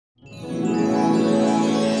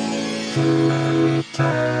I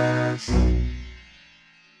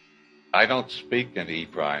don't speak in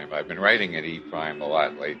E-Prime. I've been writing in E-Prime a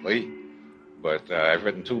lot lately, but I've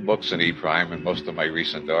written 2 books in E-Prime and most of my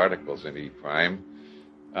recent articles in E-Prime.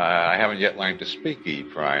 I haven't yet learned to speak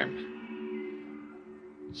E-Prime.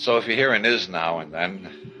 So if you hear an is now and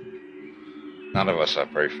then, none of us are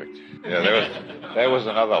perfect. Yeah, there was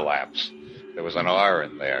another lapse. There was an R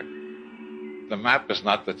in there. The map is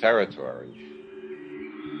not the territory.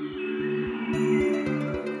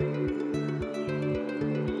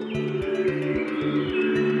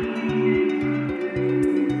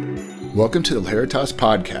 Welcome to the Hilaritas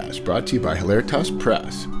Podcast, brought to you by Hilaritas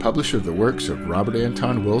Press, publisher of the works of Robert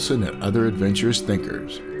Anton Wilson and other adventurous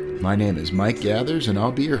thinkers. My name is Mike Gathers, and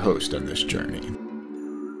I'll be your host on this journey.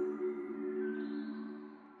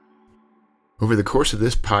 Over the course of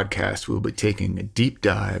this podcast, we'll be taking a deep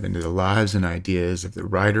dive into the lives and ideas of the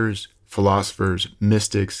writers, philosophers,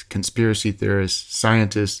 mystics, conspiracy theorists,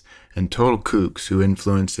 scientists, and total kooks who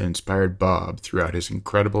influenced and inspired Bob throughout his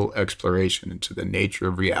incredible exploration into the nature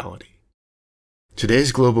of reality.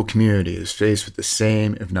 Today's global community is faced with the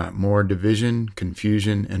same, if not more, division,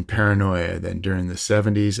 confusion, and paranoia than during the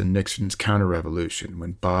 70s and Nixon's counter-revolution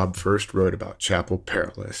when Bob first wrote about Chapel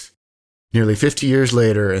Perilous. Nearly 50 years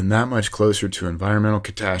later, and that much closer to environmental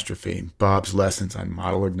catastrophe, Bob's lessons on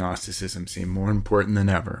model agnosticism seem more important than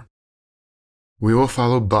ever. We will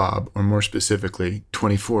follow Bob, or more specifically,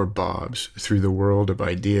 24 Bobs, through the world of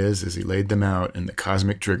ideas as he laid them out in the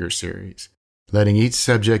Cosmic Trigger series, letting each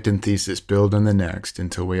subject and thesis build on the next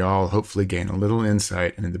until we all hopefully gain a little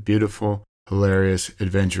insight into the beautiful, hilarious,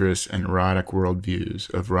 adventurous, and erotic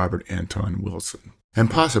worldviews of Robert Anton Wilson, and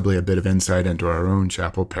possibly a bit of insight into our own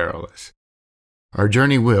Chapel Perilous. Our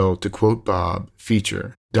journey will, to quote Bob,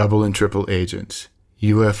 feature double and triple agents,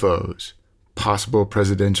 UFOs, possible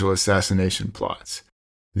presidential assassination plots,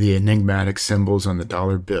 the enigmatic symbols on the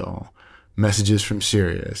dollar bill, messages from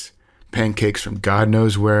Sirius, pancakes from God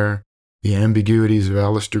knows where, the ambiguities of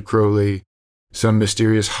Aleister Crowley, some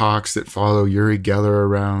mysterious hawks that follow Uri Geller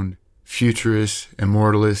around, futurists,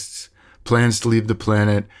 immortalists, plans to leave the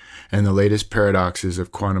planet, and the latest paradoxes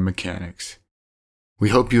of quantum mechanics. We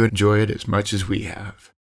hope you enjoy it as much as we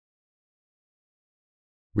have.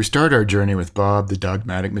 We start our journey with Bob the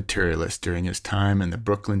Dogmatic Materialist during his time in the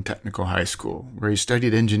Brooklyn Technical High School, where he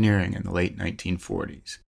studied engineering in the late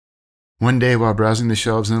 1940s. One day, while browsing the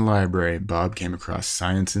shelves in the library, Bob came across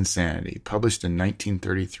Science and Sanity, published in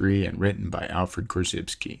 1933 and written by Alfred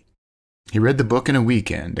Korzybski. He read the book in a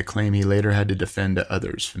weekend, a claim he later had to defend to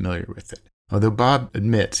others familiar with it. Although Bob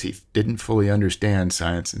admits he didn't fully understand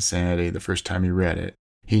Science and Sanity the first time he read it,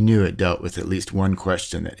 he knew it dealt with at least one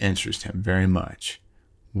question that interested him very much.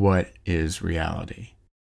 What is reality?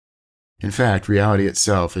 In fact, reality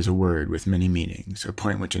itself is a word with many meanings, a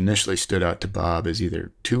point which initially stood out to Bob as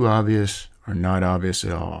either too obvious or not obvious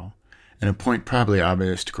at all, and a point probably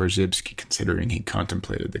obvious to Korzybski considering he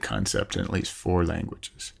contemplated the concept in at least 4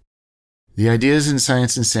 languages. The ideas in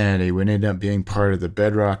Science and Sanity would end up being part of the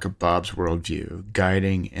bedrock of Bob's worldview,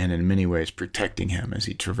 guiding and in many ways protecting him as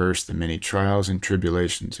he traversed the many trials and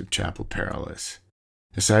tribulations of Chapel Perilous.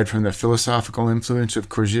 Aside from the philosophical influence of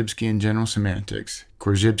Korzybski in general semantics,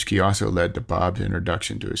 Korzybski also led to Bob's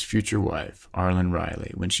introduction to his future wife, Arlen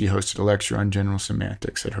Riley, when she hosted a lecture on general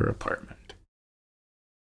semantics at her apartment.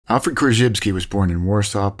 Alfred Korzybski was born in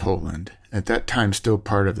Warsaw, Poland, at that time still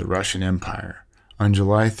part of the Russian Empire, on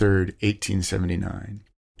July 3, 1879.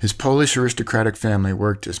 His Polish aristocratic family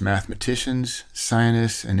worked as mathematicians,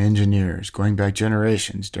 scientists, and engineers going back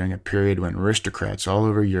generations during a period when aristocrats all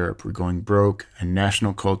over Europe were going broke and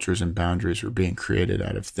national cultures and boundaries were being created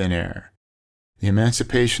out of thin air. The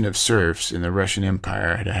emancipation of serfs in the Russian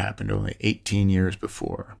Empire had happened only 18 years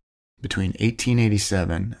before. Between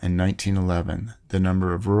 1887 and 1911, the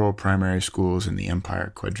number of rural primary schools in the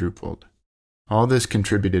empire quadrupled. All this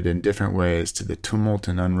contributed in different ways to the tumult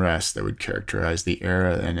and unrest that would characterize the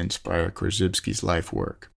era and inspire Korzybski's life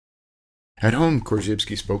work. At home,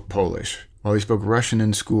 Korzybski spoke Polish, while he spoke Russian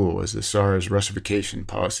in school as the Tsar's Russification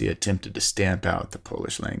policy attempted to stamp out the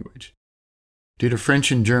Polish language. Due to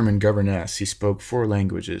French and German governess, he spoke 4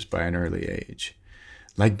 languages by an early age.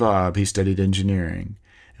 Like Bob, he studied engineering,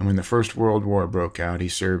 and when the First World War broke out, he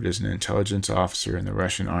served as an intelligence officer in the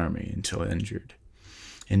Russian army until injured.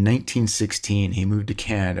 In 1916, he moved to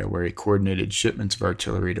Canada, where he coordinated shipments of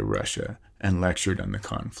artillery to Russia and lectured on the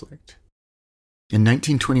conflict. In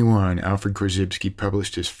 1921, Alfred Korzybski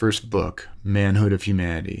published his first book, Manhood of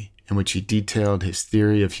Humanity, in which he detailed his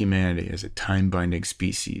theory of humanity as a time-binding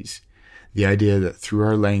species, the idea that through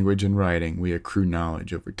our language and writing we accrue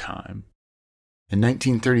knowledge over time. In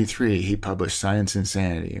 1933, he published Science and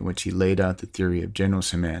Sanity, in which he laid out the theory of general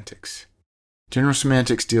semantics. General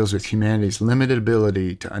semantics deals with humanity's limited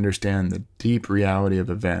ability to understand the deep reality of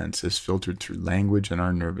events as filtered through language and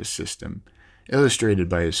our nervous system, illustrated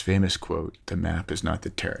by his famous quote, "The map is not the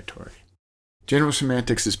territory." General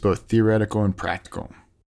semantics is both theoretical and practical.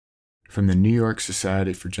 From the New York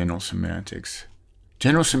Society for General Semantics,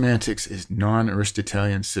 general semantics is a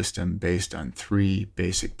non-Aristotelian system based on three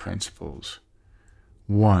basic principles.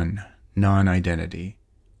 1. Non-identity.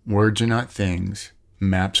 Words are not things,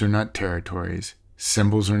 maps are not territories,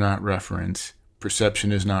 symbols are not reference,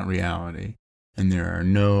 perception is not reality, and there are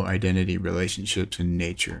no identity relationships in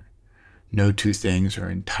nature. No two things are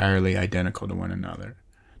entirely identical to one another.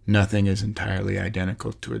 Nothing is entirely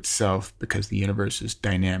identical to itself because the universe is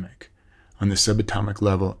dynamic. On the subatomic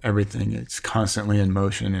level, everything is constantly in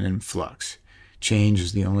motion and in flux. Change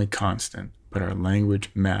is the only constant, but our language,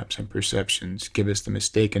 maps, and perceptions give us the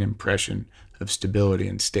mistaken impression of stability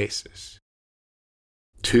and stasis.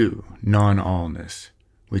 2. Non-allness.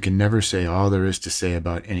 We can never say all there is to say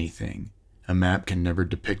about anything. A map can never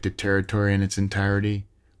depict a territory in its entirety.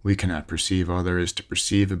 We cannot perceive all there is to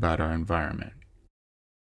perceive about our environment.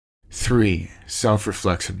 3.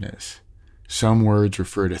 Self-reflexiveness. Some words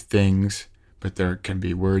refer to things, but there can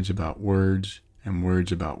be words about words, and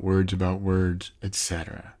words about words about words,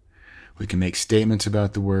 etc. We can make statements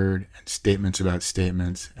about the word, and statements about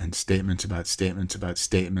statements, and statements about statements about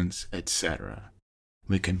statements, etc.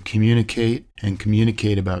 We can communicate and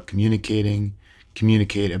communicate about communicating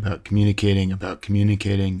about communicating,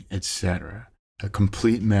 etc. A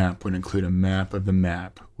complete map would include a map of the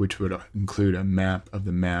map, which would include a map of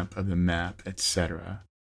the map of the map, etc.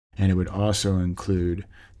 And it would also include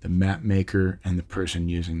the map maker and the person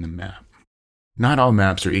using the map. Not all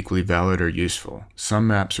maps are equally valid or useful. Some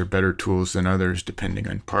maps are better tools than others, depending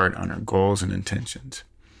in part on our goals and intentions.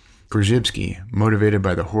 Korzybski, motivated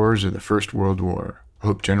by the horrors of the First World War,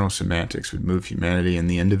 hoped general semantics would move humanity and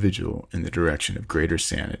the individual in the direction of greater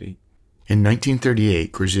sanity. In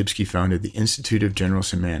 1938, Korzybski founded the Institute of General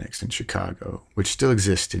Semantics in Chicago, which still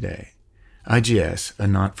exists today. IGS, a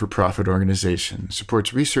not-for-profit organization,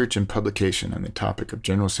 supports research and publication on the topic of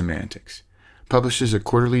general semantics, publishes a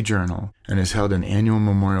quarterly journal, and has held an annual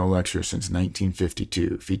memorial lecture since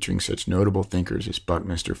 1952 featuring such notable thinkers as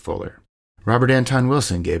Buckminster Fuller. Robert Anton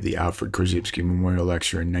Wilson gave the Alfred Korzybski Memorial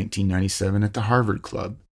Lecture in 1997 at the Harvard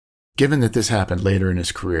Club. Given that this happened later in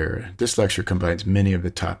his career, this lecture combines many of the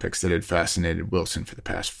topics that had fascinated Wilson for the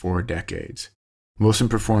past 4 decades. Wilson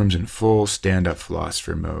performs in full stand-up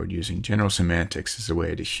philosopher mode, using general semantics as a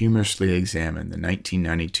way to humorously examine the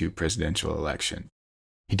 1992 presidential election.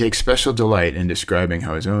 He takes special delight in describing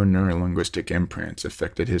how his own neurolinguistic imprints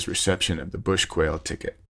affected his reception of the Bush Quail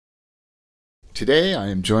ticket. Today, I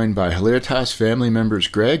am joined by Hilaritas family members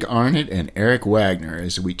Greg Arnott and Eric Wagner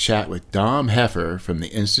as we chat with Dom Heffer from the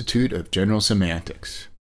Institute of General Semantics.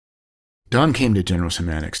 Dom came to general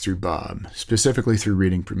semantics through Bob, specifically through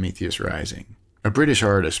reading Prometheus Rising, a British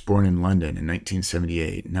artist born in London in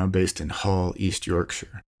 1978, now based in Hull, East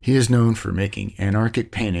Yorkshire. He is known for making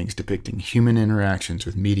anarchic paintings depicting human interactions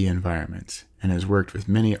with media environments, and has worked with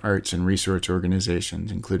many arts and research organizations,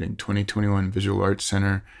 including 2021 Visual Arts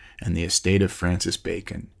Center and the Estate of Francis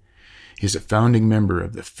Bacon. He is a founding member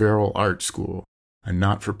of the Feral Art School, a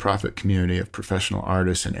not-for-profit community of professional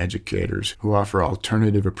artists and educators who offer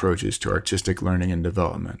alternative approaches to artistic learning and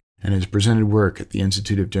development, and has presented work at the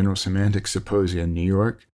Institute of General Semantics Symposia in New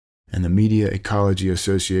York and the Media Ecology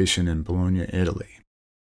Association in Bologna, Italy.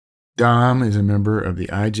 Dom is a member of the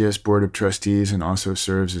IGS Board of Trustees and also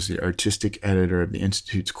serves as the artistic editor of the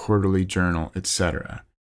Institute's quarterly journal, etc.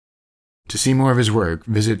 To see more of his work,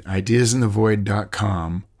 visit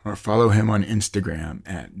ideasinthevoid.com or follow him on Instagram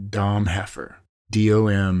at domheffer,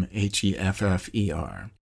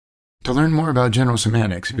 DOMHEFFER. To learn more about general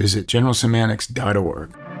semantics, visit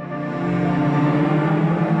generalsemantics.org.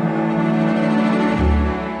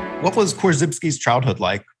 What was Korzybski's childhood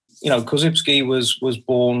like? Korzybski was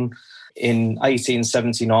born in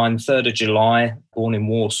 1879, 3rd of July, born in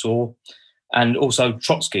Warsaw. And also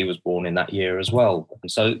Trotsky was born in that year as well.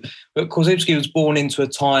 But Korzybski was born into a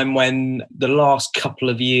time when the last couple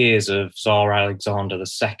of years of Tsar Alexander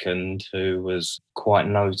II, who was quite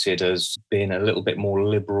noted as being a little bit more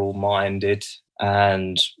liberal-minded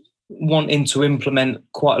and wanting to implement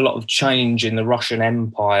quite a lot of change in the Russian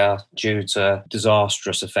Empire due to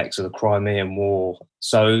disastrous effects of the Crimean War.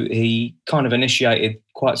 So he kind of initiated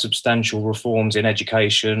quite substantial reforms in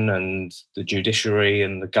education and the judiciary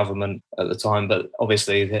and the government at the time. But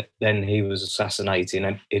obviously then he was assassinated in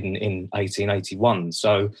 1881.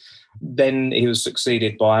 So then he was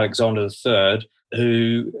succeeded by Alexander III,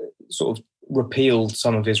 who sort of repealed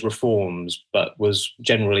some of his reforms, but was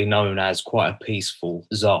generally known as quite a peaceful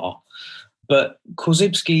Tsar. But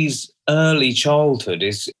Korzybski's early childhood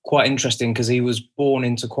is quite interesting because he was born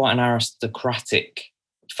into quite an aristocratic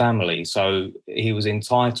family. So he was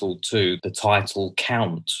entitled to the title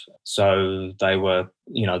Count. So they were,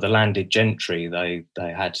 the landed gentry. They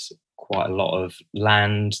had quite a lot of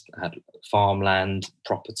land, had farmland,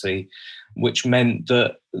 property, which meant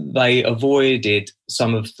that they avoided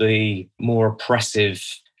some of the more oppressive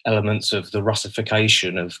elements of the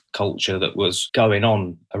Russification of culture that was going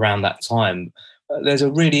on around that time. There's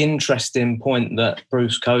a really interesting point that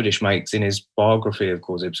Bruce Kodish makes in his biography of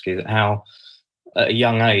Korzybski, that how at a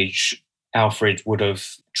young age Alfred would have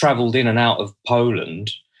travelled in and out of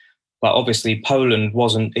Poland, but obviously Poland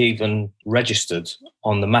wasn't even registered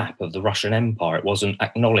on the map of the Russian Empire. It wasn't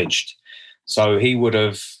acknowledged. So he would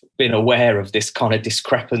have been aware of this kind of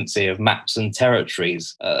discrepancy of maps and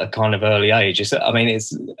territories at a kind of early age. It's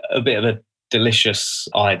a bit of a delicious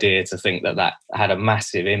idea to think that that had a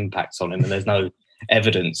massive impact on him, and there's no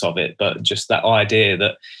evidence of it, but just that idea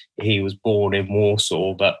that he was born in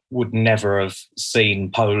Warsaw but would never have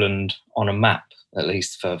seen Poland on a map, at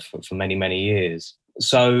least for many, many years.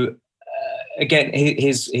 So again,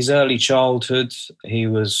 his early childhood, he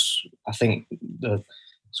was, I think, the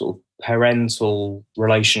sort of parental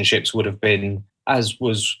relationships would have been, as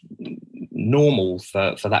was normal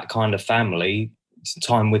for that kind of family.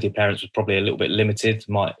 Time with your parents was probably a little bit limited.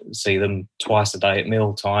 Might see them twice a day at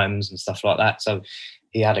meal times and stuff like that. So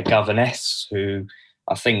he had a governess who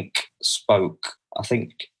I think spoke,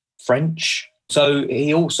 French. So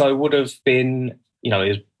he also would have been, he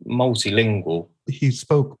was multilingual. He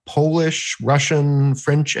spoke Polish, Russian,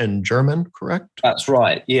 French, and German, correct? That's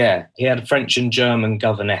right, yeah. He had French and German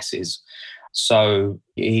governesses. So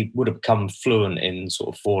he would have become fluent in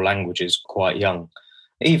sort of 4 languages quite young.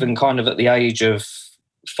 Even kind of at the age of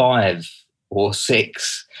 5 or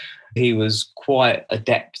 6, he was quite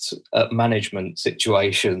adept at management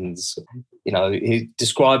situations. He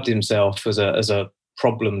described himself as a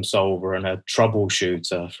problem solver and a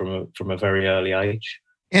troubleshooter from a very early age.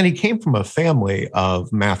 And he came from a family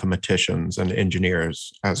of mathematicians and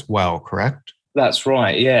engineers as well, correct? That's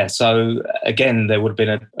right, yeah. So again, there would have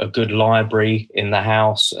been a good library in the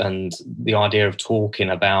house, and the idea of talking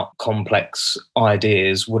about complex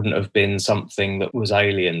ideas wouldn't have been something that was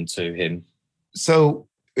alien to him. So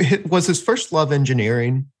was his first love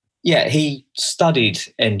engineering? Yeah, he studied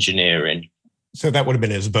engineering. So that would have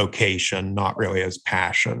been his vocation, not really his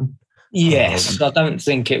passion. Yes, I don't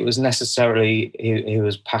think it was necessarily he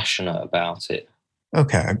was passionate about it.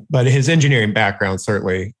 Okay, but his engineering background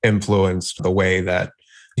certainly influenced the way that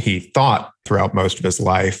he thought throughout most of his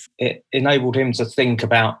life. It enabled him to think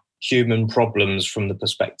about human problems from the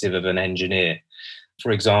perspective of an engineer.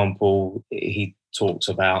 For example, he talks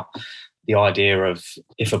about the idea of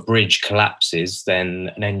if a bridge collapses,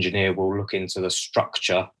 then an engineer will look into the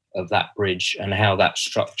structure of that bridge and how that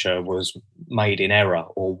structure was made in error,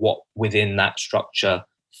 or what within that structure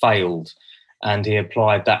failed. And he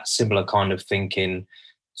applied that similar kind of thinking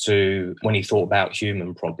to when he thought about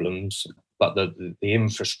human problems, but the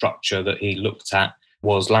infrastructure that he looked at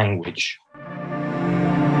was language.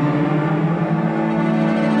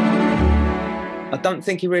 I don't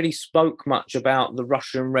think he really spoke much about the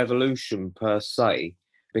Russian Revolution per se,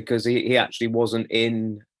 because he actually wasn't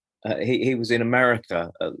in... he was in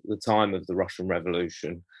America at the time of the Russian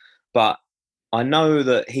Revolution. But I know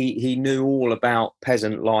that he knew all about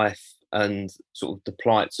peasant life and sort of the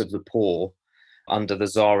plights of the poor under the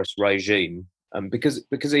Tsarist regime. Because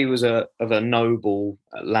he was of a noble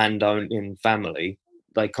landowning family,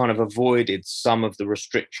 they kind of avoided some of the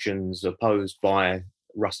restrictions opposed by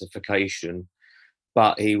Russification.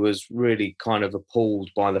 But he was really kind of appalled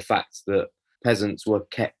by the fact that peasants were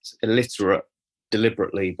kept illiterate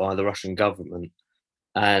deliberately by the Russian government.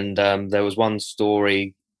 And there was one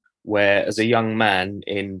story where, as a young man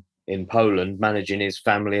in Poland, managing his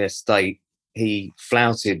family estate, he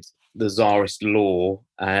flouted the Tsarist law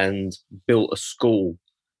and built a school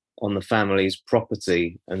on the family's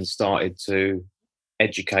property and started to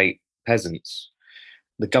educate peasants.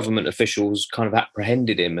 The government officials kind of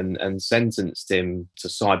apprehended him and sentenced him to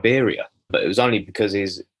Siberia. But it was only because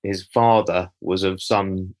his father was of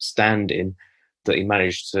some standing that he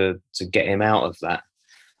managed to get him out of that.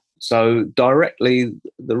 So directly,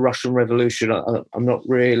 the Russian Revolution, I'm not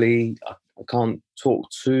really, I can't talk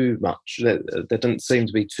too much. There doesn't seem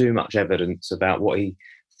to be too much evidence about what he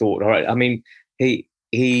thought. All right, I mean, he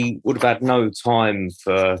would have had no time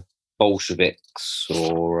for Bolsheviks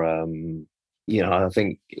or, I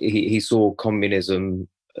think he saw communism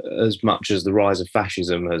as much as the rise of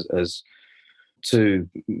fascism as two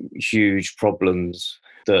huge problems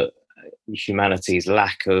that humanity's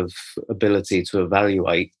lack of ability to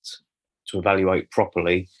evaluate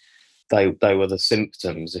properly. They were the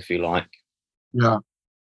symptoms, if you like. Yeah.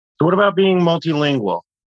 So what about being multilingual?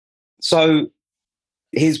 So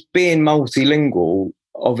his being multilingual,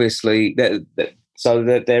 obviously, there's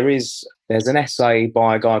an essay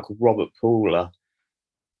by a guy called Robert Pooler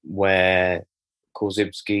where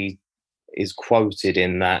Korzybski is quoted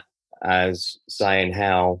in that as saying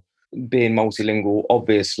how being multilingual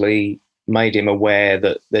obviously made him aware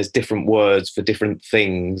that there's different words for different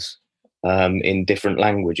things in different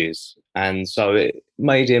languages. And so it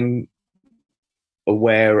made him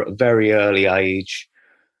aware at a very early age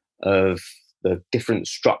of the different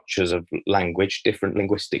structures of language, different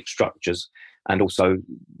linguistic structures, and also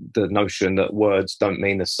the notion that words don't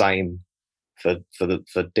mean the same for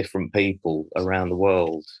different people around the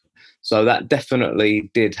world. So that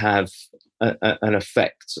definitely did have an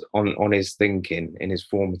effect on his thinking in his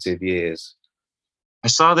formative years. I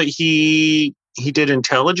saw that he did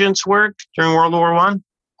intelligence work during World War One.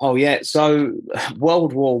 Oh yeah, so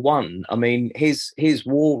World War One. I mean, his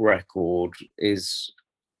war record is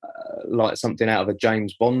like something out of a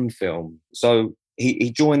James Bond film. So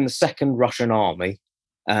he joined the Second Russian Army,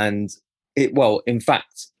 and in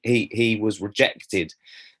fact, he was rejected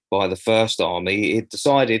by the First Army. He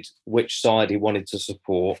decided which side he wanted to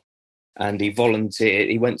support, and he volunteered.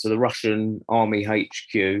 He went to the Russian Army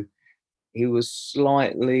HQ. He was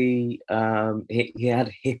slightly, he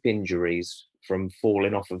had hip injuries from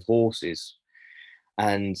falling off of horses.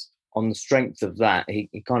 And on the strength of that, he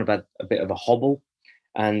kind of had a bit of a hobble,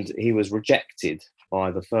 and he was rejected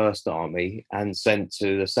by the First Army and sent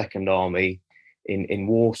to the Second Army in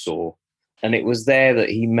Warsaw. And it was there that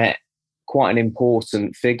he met quite an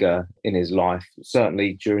important figure in his life,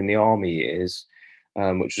 certainly during the army years,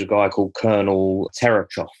 which was a guy called Colonel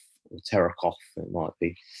Terekhov, it might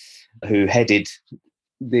be, who headed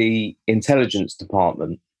the intelligence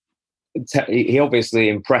department. He obviously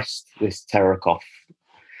impressed this Terekhov,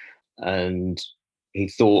 and he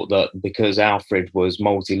thought that because Alfred was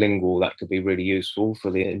multilingual, that could be really useful for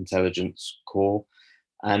the intelligence corps.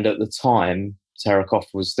 And at the time, Terekhov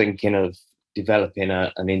was thinking of developing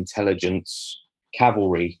an intelligence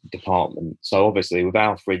cavalry department. So obviously, with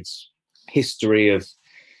Alfred's history of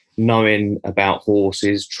knowing about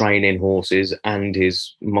horses, training horses, and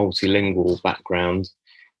his multilingual background,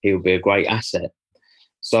 he would be a great asset.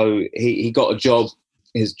 So he got a job.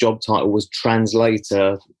 His job title was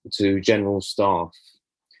translator to general staff,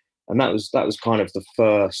 and that was kind of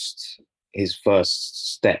his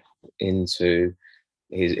first step into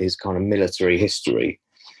his kind of military history.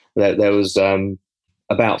 There was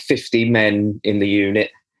about 50 men in the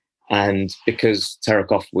unit, and because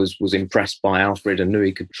Terekhov was impressed by Alfred and knew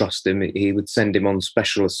he could trust him, he would send him on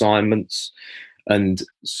special assignments. And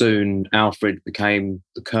soon Alfred became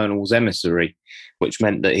the colonel's emissary, which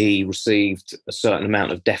meant that he received a certain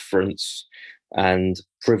amount of deference and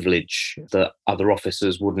privilege that other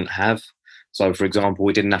officers wouldn't have. So, for example,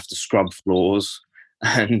 he didn't have to scrub floors,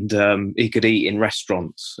 and he could eat in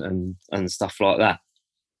restaurants and stuff like that.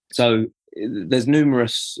 So there's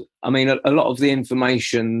numerous, I mean, a lot of the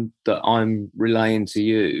information that I'm relaying to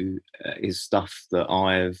you is stuff that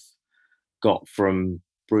I've got from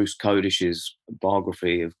Bruce Kodish's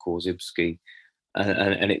biography of Korzybski,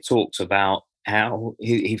 and it talks about how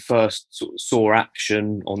he first saw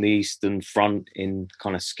action on the Eastern Front in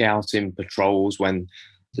kind of scouting patrols when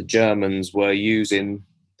the Germans were using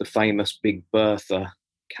the famous Big Bertha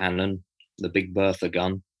cannon, the Big Bertha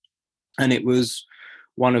gun. And it was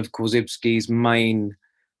one of Korzybski's main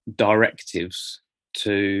directives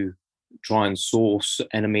to try and source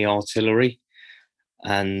enemy artillery.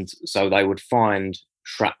 And so they would find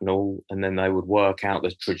shrapnel, and then they would work out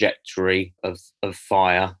the trajectory of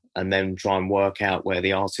fire, and then try and work out where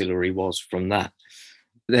the artillery was from that.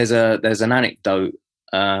 There's an anecdote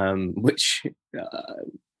which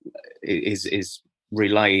is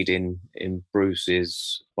relayed in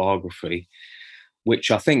Bruce's biography,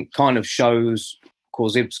 which I think kind of shows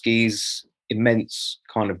Korzybski's immense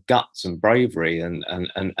kind of guts and bravery, and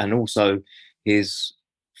also his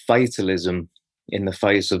fatalism in the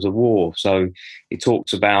face of the war. So he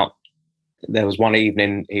talks about, there was one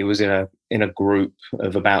evening he was in a group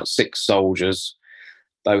of about 6 soldiers.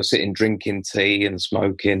 They were sitting drinking tea and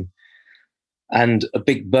smoking, and a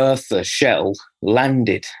Big Bertha shell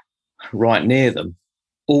landed right near them,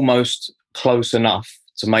 almost close enough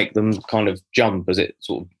to make them kind of jump as it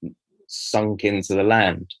sort of sunk into the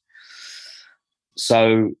land.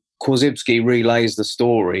 So Korzybski relays the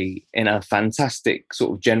story in a fantastic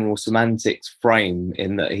sort of general semantics frame,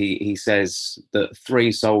 in that he says that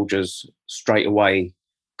 3 soldiers straight away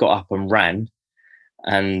got up and ran.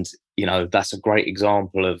 And, that's a great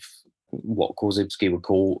example of what Korzybski would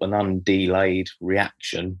call an undelayed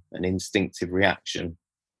reaction, an instinctive reaction.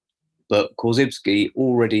 But Korzybski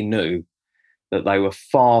already knew that they were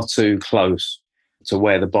far too close to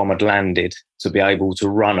where the bomb had landed to be able to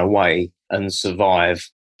run away and survive.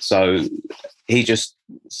 So he just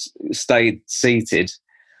stayed seated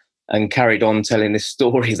and carried on telling this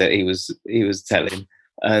story that he was telling.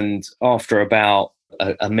 And after about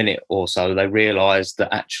a minute or so, they realised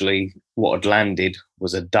that actually what had landed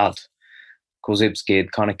was a dud. Korzybski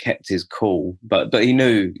had kind of kept his cool, but he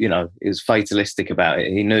knew, he was fatalistic about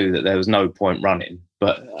it. He knew that there was no point running.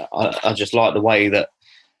 But I just like the way that,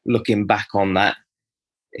 looking back on that,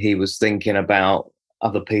 he was thinking about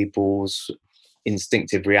other people's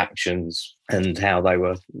instinctive reactions and how they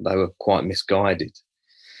were quite misguided.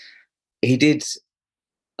 He did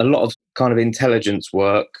a lot of kind of intelligence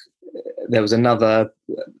work. There was another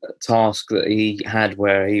task that he had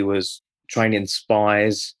where he was training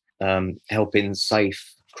spies, helping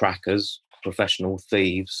safe crackers, professional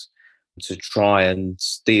thieves, to try and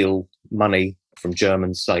steal money from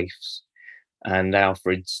German safes. And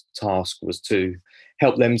Alfred's task was to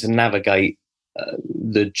help them to navigate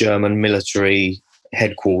the German military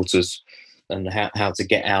headquarters and how to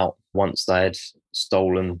get out once they had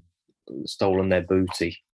stolen their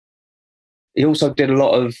booty. He also did a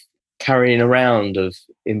lot of carrying around of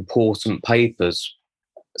important papers.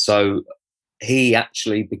 So he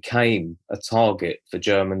actually became a target for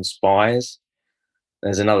German spies.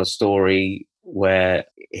 There's another story where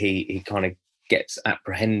he kind of gets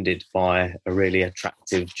apprehended by a really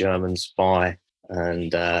attractive German spy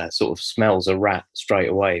and sort of smells a rat straight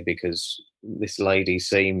away, because this lady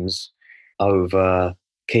seems over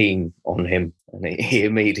keen on him, and he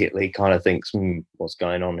immediately kind of thinks, what's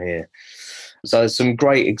going on here? So there's some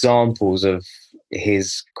great examples of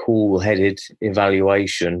his cool-headed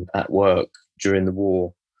evaluation at work during the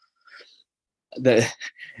war.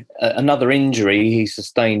 Another injury he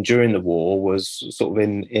sustained during the war was sort of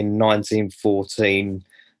in 1914,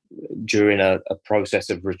 during a process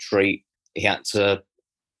of retreat.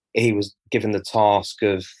 He was given the task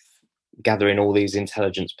of gathering all these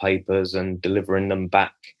intelligence papers and delivering them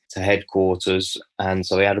back to headquarters. And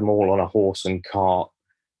so he had them all on a horse and cart,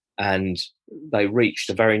 and they reached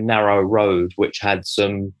a very narrow road which had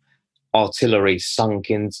some artillery sunk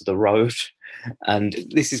into the road. And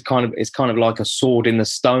this is kind of like a sword in the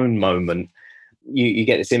stone moment. You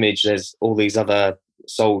get this image. There's all these other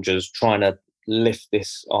soldiers trying to lift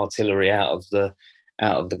this artillery out of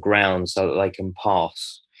the ground so that they can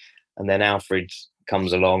pass. And then Alfred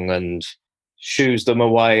comes along and shoos them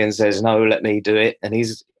away and says, "No, let me do it." And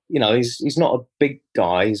he's not a big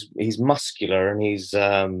guy. He's muscular and he's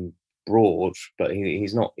broad, but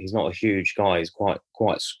he's not a huge guy. He's quite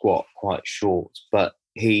squat, quite short. But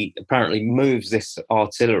he apparently moves this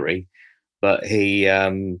artillery, but he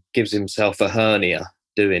gives himself a hernia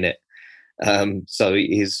doing it. So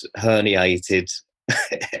he's herniated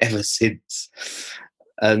ever since.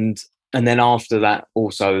 And then after that,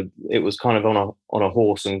 also, it was kind of on a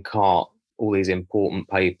horse and cart, all these important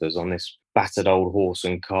papers on this battered old horse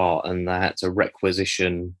and cart, and they had to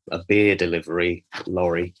requisition a beer delivery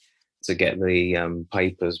lorry to get the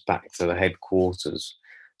papers back to the headquarters.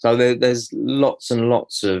 So there's lots and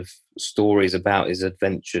lots of stories about his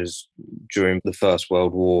adventures during the First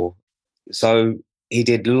World War. So he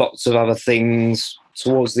did lots of other things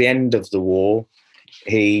towards the end of the war.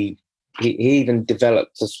 He even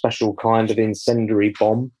developed a special kind of incendiary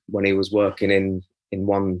bomb when he was working in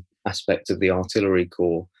one aspect of the artillery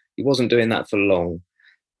corps. He wasn't doing that for long,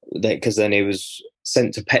 because then he was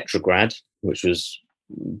sent to Petrograd, which was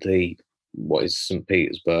what is St.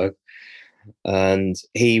 Petersburg, and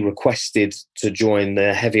he requested to join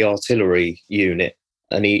the heavy artillery unit.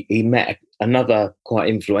 And he met another quite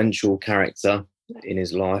influential character in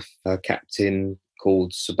his life, a captain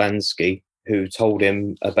called Sabansky, who told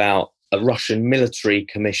him about a Russian military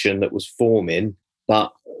commission that was forming,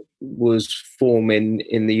 but was forming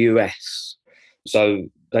in the US. So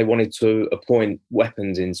they wanted to appoint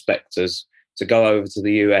weapons inspectors to go over to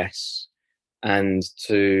the US and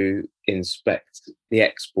to inspect the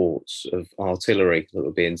exports of artillery that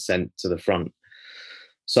were being sent to the front.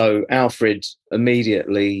 So Alfred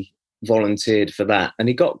immediately volunteered for that, and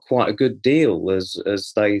he got quite a good deal,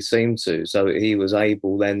 as they seemed to. So he was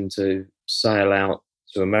able then to sail out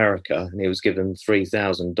to America, and he was given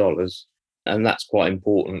 $3,000. And that's quite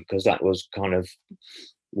important, because that was kind of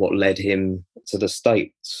what led him to the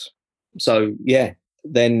States. So, yeah,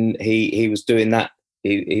 then he was doing that.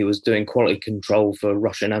 He was doing quality control for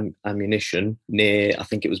Russian ammunition near, I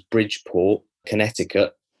think it was Bridgeport,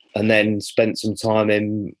 Connecticut, and then spent some time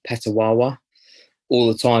in Petawawa, all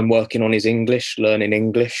the time working on his English, learning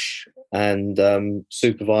English, and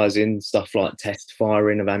supervising stuff like test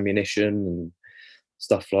firing of ammunition and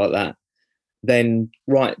stuff like that. Then,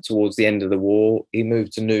 right towards the end of the war, he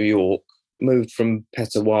moved to New York, moved from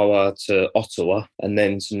Petawawa to Ottawa and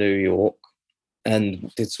then to New York,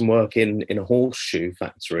 and did some work in a horseshoe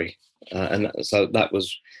factory. So that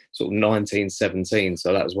was sort of 1917.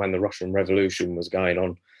 So that was when the Russian Revolution was going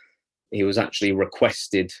on. He was actually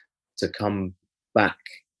requested to come back,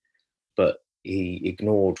 but he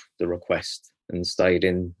ignored the request and stayed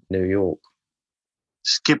in New York.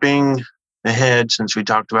 Skipping ahead, since we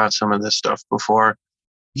talked about some of this stuff before,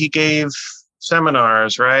 he gave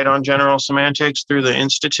seminars, right, on general semantics through the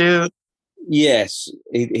Institute? Yes,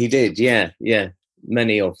 he did. Yeah.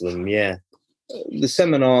 Many of them, yeah. The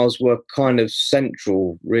seminars were kind of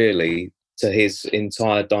central, really, to his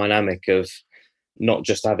entire dynamic of not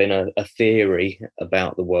just having a theory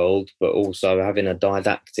about the world, but also having a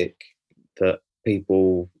didactic that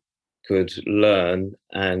people could learn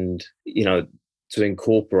and, to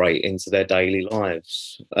incorporate into their daily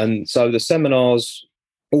lives. And so the seminars,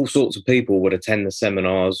 all sorts of people would attend the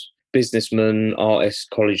seminars: businessmen, artists,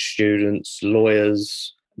 college students,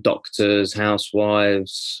 lawyers, doctors,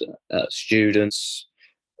 housewives, students.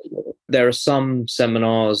 There are some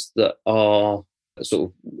seminars that are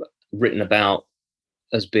sort of written about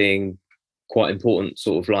as being quite important,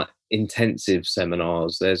 sort of like intensive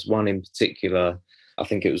seminars. There's one in particular, I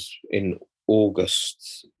think it was in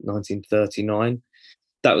August 1939.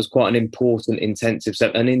 That was quite an important intensive.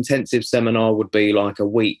 An intensive seminar would be like a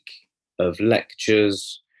week of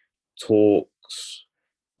lectures, talks,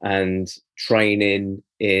 and training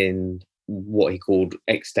in what he called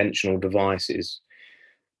extensional devices.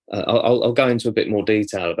 I'll go into a bit more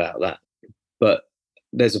detail about that. But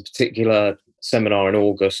there's a particular seminar in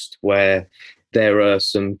August where there are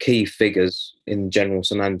some key figures in general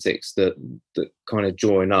semantics that kind of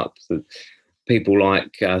join up. People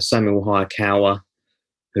like Samuel Hayakawa,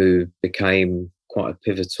 who became quite a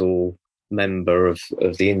pivotal member of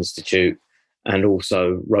the Institute and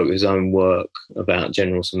also wrote his own work about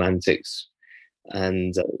general semantics,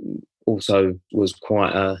 and also was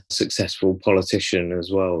quite a successful politician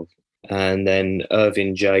as well. And then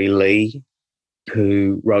Irving J. Lee,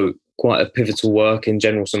 who wrote quite a pivotal work in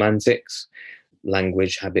general semantics,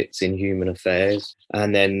 language habits in human affairs.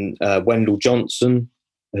 And then Wendell Johnson,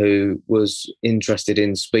 who was interested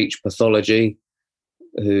in speech pathology,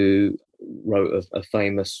 who wrote a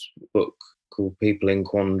famous book called People in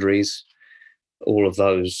Quandaries. All of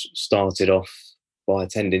those started off by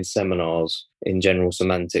attending seminars in general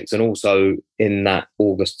semantics. And also in that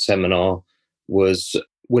August seminar was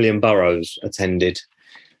William Burroughs attended,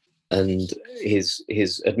 and his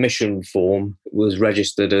admission form was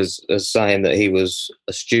registered as saying that he was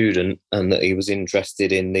a student and that he was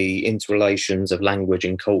interested in the interrelations of language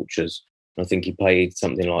and cultures. I think he paid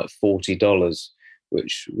something like $40,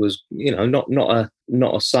 which was,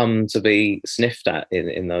 not a sum to be sniffed at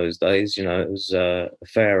in those days. It was a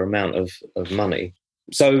fair amount of money.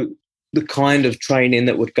 So the kind of training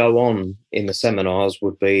that would go on in the seminars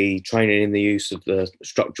would be training in the use of the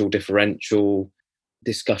structural differential,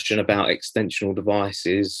 discussion about extensional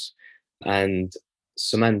devices, and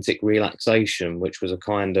semantic relaxation, which was a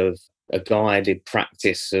kind of a guided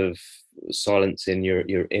practice of silencing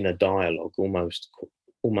your inner dialogue, almost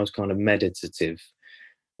kind of meditative.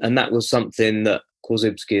 And that was something that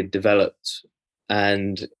Korzybski had developed,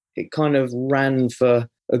 and it kind of ran for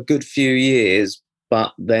a good few years.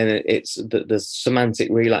 But then the semantic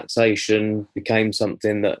relaxation became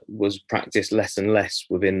something that was practiced less and less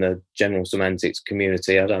within the general semantics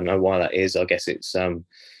community. I don't know why that is. I guess it's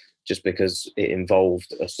just because it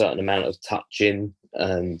involved a certain amount of touching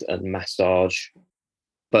and massage.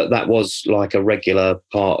 But that was like a regular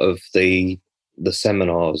part of the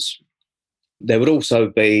seminars. There would also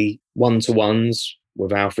be one-to-ones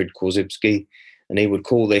with Alfred Korzybski, and he would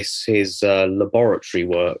call this his laboratory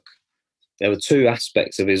work. There were two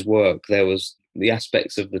aspects of his work. There was the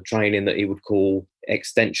aspects of the training that he would call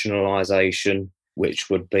extensionalization, which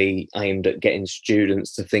would be aimed at getting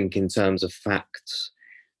students to think in terms of facts.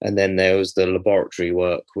 And then there was the laboratory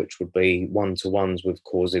work, which would be one-to-ones with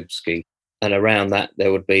Korzybski. And around that,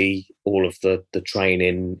 there would be all of the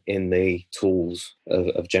training in the tools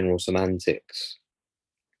of general semantics.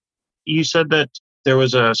 You said that there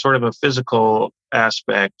was a sort of a physical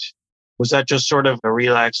aspect Was that just sort of a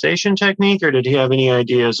relaxation technique, or did he have any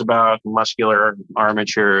ideas about muscular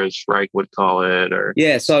armature, as Reich would call it? Or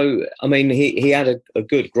Yeah, so I mean, he had a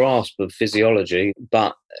good grasp of physiology,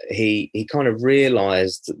 but he kind of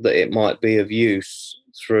realised that it might be of use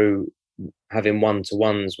through having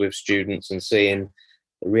one-to-ones with students and seeing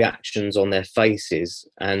the reactions on their faces,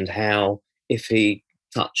 and how if he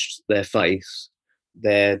touched their face,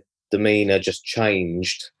 their demeanour just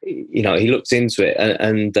changed. You know, he looked into it,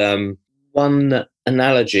 and one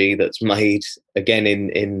analogy that's made again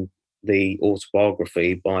in the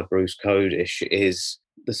autobiography by Bruce Kodish is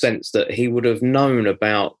the sense that he would have known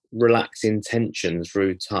about relaxing tension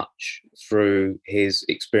through touch, through his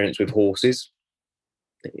experience with horses.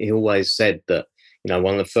 He always said that, you know,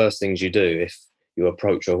 one of the first things you do if you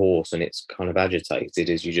approach a horse and it's kind of agitated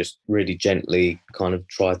is you just really gently kind of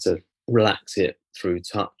try to relax it through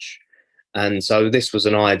touch. And so this was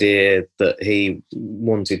an idea that he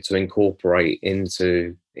wanted to incorporate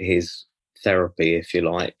into his therapy, if you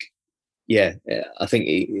like. Yeah, I think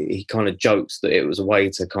he kind of jokes that it was a way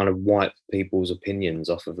to kind of wipe people's opinions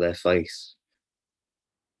off of their face.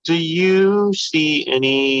 do you see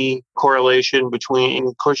any correlation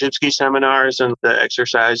between Korzybski seminars and the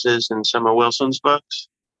exercises in some of Wilson's books?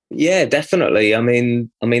 Yeah, definitely. I mean,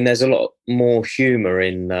 there's a lot more humour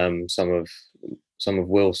in some of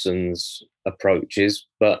Wilson's approaches,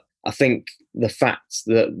 but I think the fact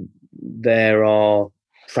that there are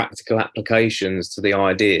practical applications to the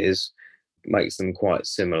ideas makes them quite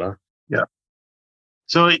similar. Yeah.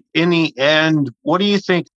 So in the end, what do you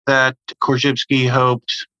think that Korzybski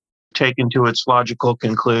hoped, taken to its logical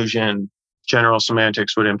conclusion, general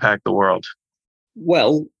semantics would impact the world?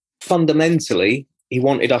 Well, fundamentally, he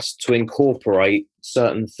wanted us to incorporate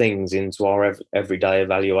certain things into our everyday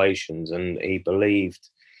evaluations, and he believed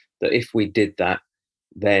that if we did that,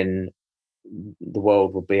 then the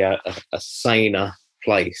world would be a saner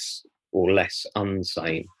place, or less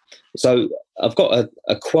unsane. So I've got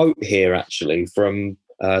a quote here actually from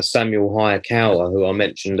Samuel Hayakawa, who I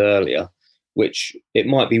mentioned earlier, which it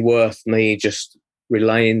might be worth me just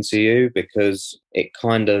relaying to you because it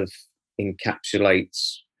kind of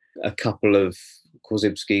encapsulates a couple of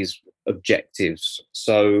Korzybski's objectives.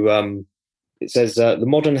 So it says, the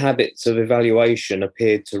modern habits of evaluation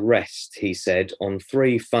appeared to rest, he said, on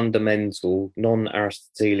three fundamental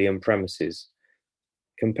non-Aristotelian premises: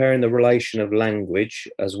 comparing the relation of language,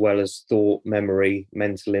 as well as thought, memory,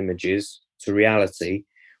 mental images, to reality,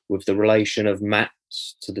 with the relation of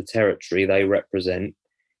maps to the territory they represent.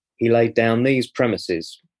 He laid down these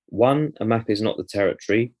premises. 1, a map is not the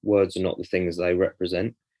territory, words are not the things they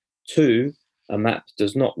represent. 2, a map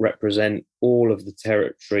does not represent all of the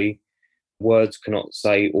territory, words cannot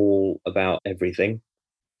say all about everything.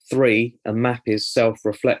 3, a map is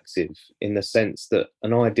self-reflexive in the sense that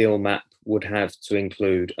an ideal map would have to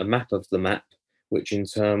include a map of the map, which in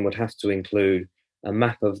turn would have to include a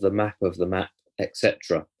map of the map of the map,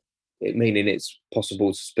 etc. Meaning it's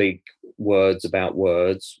possible to speak words about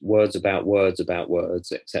words, words about words about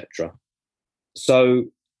words, etc. So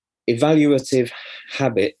evaluative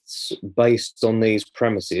habits based on these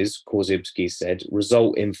premises, Korzybski said,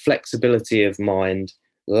 result in flexibility of mind,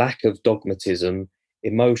 lack of dogmatism,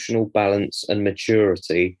 emotional balance and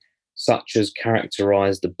maturity, such as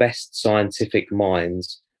characterize the best scientific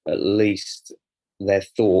minds, at least their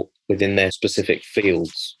thought within their specific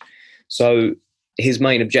fields. So his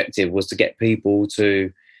main objective was to get people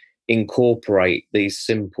to incorporate these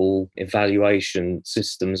simple evaluation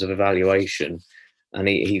systems of evaluation. And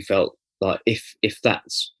he felt like if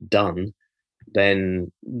that's done,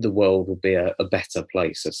 then the world will be a better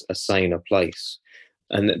place, a saner place.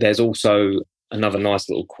 And there's also another nice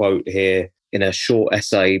little quote here in a short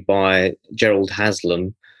essay by Gerald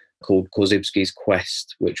Haslam called Korzybski's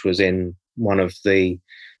Quest, which was in one of the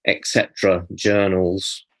etc.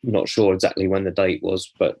 journals. I'm not sure exactly when the date was,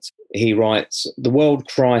 but he writes, the world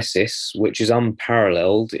crisis, which is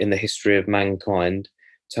unparalleled in the history of mankind,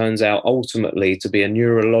 turns out ultimately to be a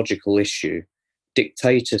neurological issue.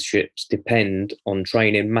 Dictatorships depend on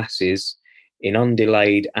training masses in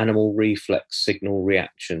undelayed animal reflex signal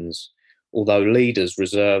reactions, although leaders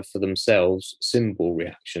reserve for themselves symbol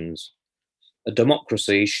reactions. A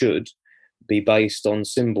democracy should be based on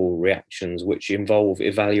symbol reactions which involve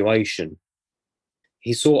evaluation.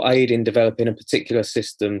 He sought aid in developing a particular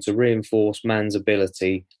system to reinforce man's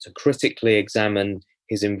ability to critically examine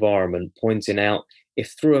his environment, pointing out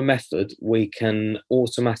if through a method we can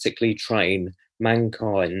automatically train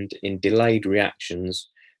mankind in delayed reactions,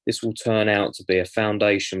 this will turn out to be a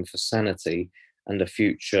foundation for sanity and a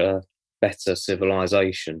future better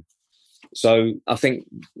civilization. So I think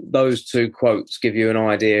those two quotes give you an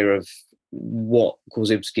idea of what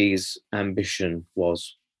Korzybski's ambition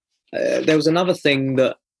was. There was another thing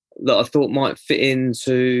that I thought might fit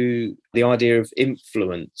into the idea of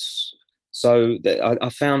influence. So I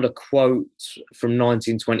found a quote from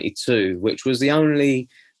 1922, which was the only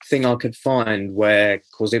thing I could find where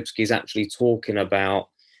Korzybski is actually talking about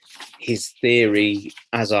his theory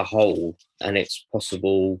as a whole and its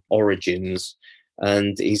possible origins.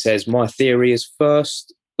 And he says, "My theory is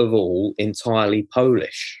first of all entirely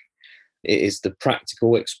Polish. It is the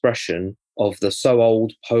practical expression of the so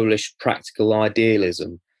old Polish practical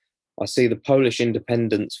idealism. I see the Polish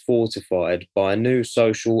independence fortified by a new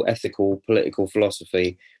social, ethical, political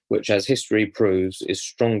philosophy, which, as history proves, is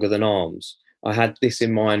stronger than arms. I had this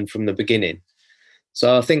in mind from the beginning."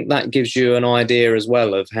 So I think that gives you an idea as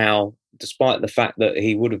well of how, despite the fact that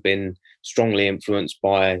he would have been strongly influenced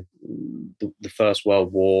by the First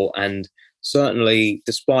World War, and certainly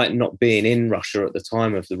despite not being in Russia at the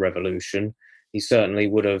time of the revolution, he certainly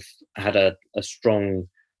would have had a strong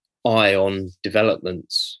eye on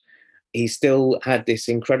developments. He still had this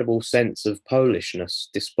incredible sense of Polishness,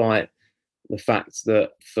 despite the fact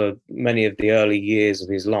that for many of the early years of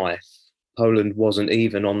his life, Poland wasn't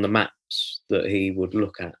even on the maps that he would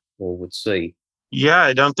look at or would see. Yeah,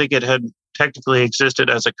 I don't think it had technically existed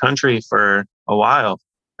as a country for a while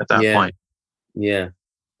at that point. Yeah,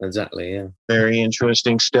 exactly. Yeah. Very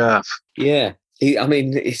interesting stuff. Yeah.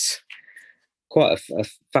 It's quite a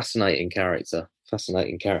fascinating character.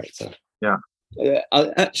 Yeah.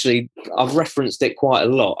 I've referenced it quite a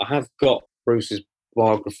lot. I have got Bruce's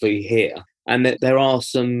biography here, and there are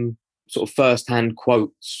some sort of first-hand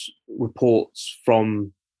quotes, reports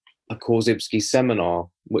from a Korzybski seminar,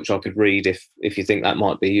 which I could read if you think that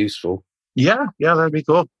might be useful. Yeah, that'd be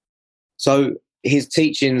cool. So his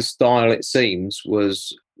teaching style, it seems,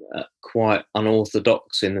 was quite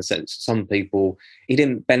unorthodox in the sense that some people, he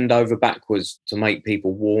didn't bend over backwards to make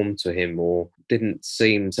people warm to him, or didn't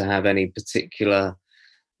seem to have any particular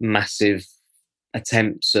massive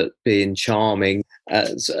attempts at being charming.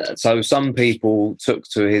 So some people took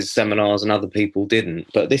to his seminars and other people didn't.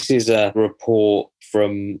 But this is a report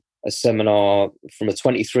from a seminar from a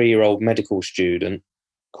 23-year-old medical student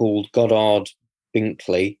called Goddard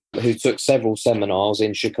Binkley, who took several seminars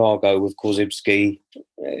in Chicago with Korzybski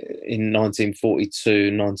in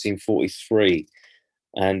 1942, 1943.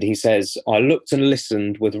 And he says, "I looked and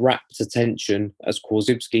listened with rapt attention as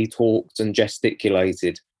Korzybski talked and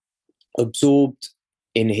gesticulated, absorbed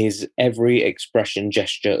in his every expression,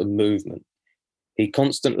 gesture, and movement. He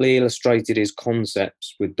constantly illustrated his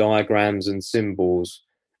concepts with diagrams and symbols,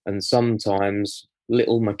 and sometimes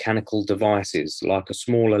little mechanical devices like a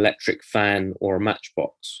small electric fan or a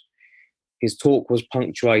matchbox. His talk was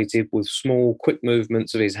punctuated with small, quick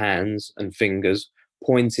movements of his hands and fingers,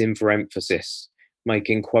 pointing for emphasis,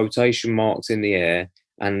 making quotation marks in the air,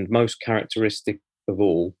 and most characteristic of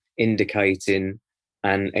all, indicating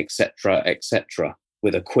an etc., etc.,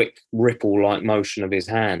 with a quick ripple-like motion of his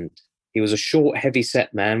hand. He was a short,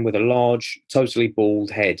 heavy-set man with a large, totally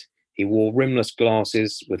bald head. He wore rimless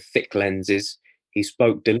glasses with thick lenses. He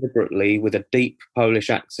spoke deliberately with a deep Polish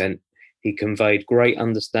accent. He conveyed great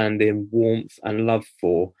understanding, warmth, and love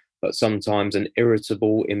for, but sometimes an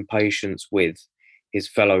irritable impatience with, his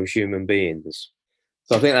fellow human beings."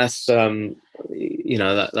 So I think that's,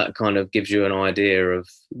 that kind of gives you an idea of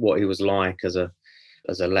what he was like as a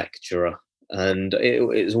lecturer. And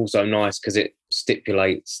it's also nice because it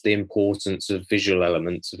stipulates the importance of visual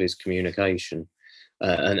elements of his communication.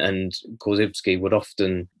 And Korzybski would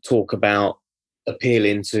often talk about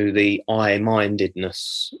appealing to the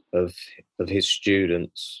I-mindedness of his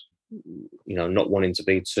students, not wanting to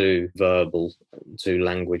be too verbal, too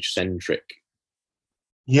language-centric.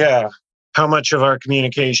 Yeah. How much of our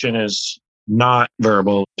communication is not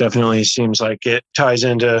verbal? Definitely seems like it ties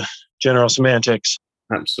into general semantics.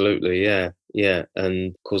 Absolutely, yeah.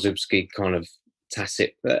 And Korzybski kind of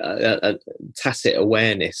tacit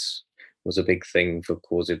awareness was a big thing for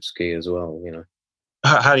Korzybski as well,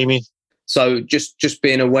 How do you mean? So just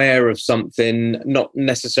being aware of something, not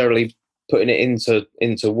necessarily putting it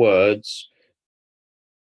into words,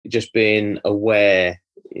 just being aware,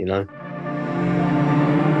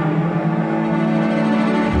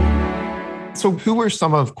 So who were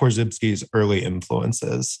some of Korzybski's early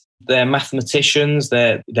influences? They're mathematicians,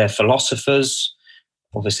 they're philosophers,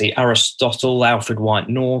 obviously Aristotle, Alfred White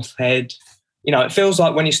Northhead. It feels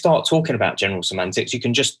like when you start talking about general semantics, you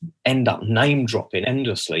can just end up name dropping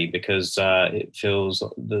endlessly because it feels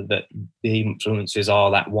that the influences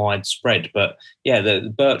are that widespread. But yeah,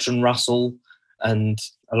 the Bertrand Russell and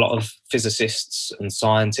a lot of physicists and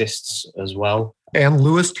scientists as well. And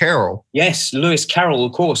Lewis Carroll. Yes, Lewis Carroll,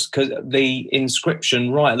 of course, because the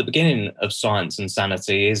inscription right at the beginning of Science and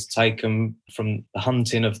Sanity is taken from The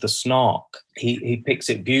Hunting of the Snark. He picks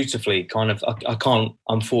it beautifully, kind of, I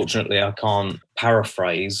can't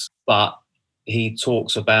paraphrase, but he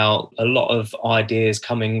talks about a lot of ideas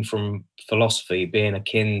coming from philosophy being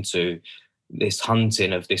akin to this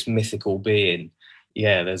hunting of this mythical being.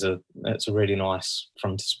 Yeah, that's a really nice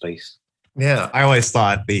frontispiece. Yeah, I always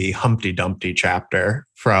thought the Humpty Dumpty chapter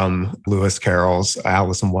from Lewis Carroll's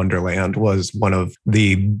Alice in Wonderland was one of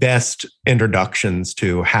the best introductions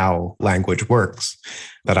to how language works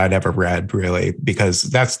that I'd ever read, really, because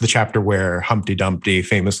that's the chapter where Humpty Dumpty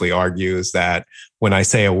famously argues that when I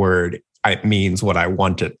say a word, it means what I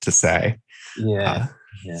want it to say. Yeah.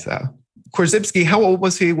 So Korzybski, how old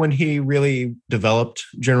was he when he really developed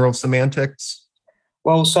general semantics?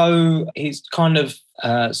 Well, so he's kind of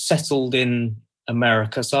settled in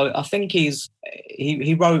America. So I think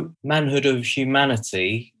he wrote Manhood of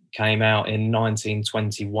Humanity, came out in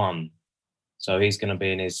 1921. So he's going to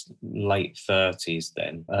be in his late 30s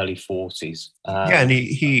then, early 40s. And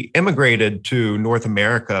he immigrated to North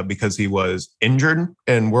America because he was injured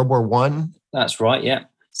in World War I. That's right, yeah.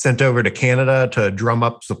 Sent over to Canada to drum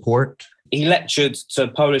up support. He lectured to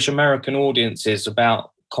Polish American audiences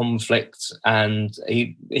about conflict, and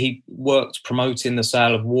he worked promoting the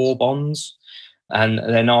sale of war bonds. And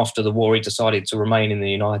then after the war, he decided to remain in the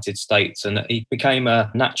United States, and he became a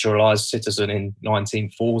naturalized citizen in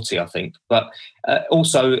 1940, I think. But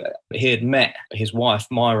also he had met his wife,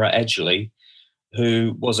 Myra Edgley,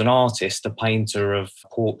 who was an artist, a painter of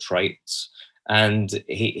portraits. And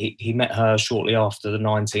he met her shortly after the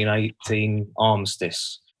 1918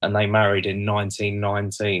 armistice. And they married in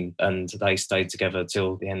 1919, and they stayed together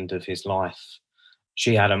till the end of his life.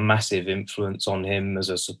 She had a massive influence on him as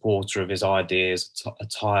a supporter of his ideas, a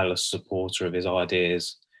tireless supporter of his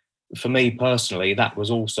ideas. For me personally, that was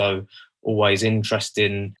also always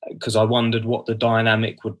interesting, because I wondered what the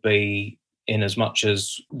dynamic would be, in as much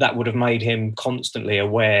as that would have made him constantly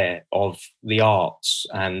aware of the arts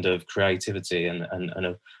and of creativity and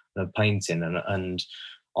of painting, and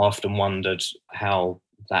I often wondered how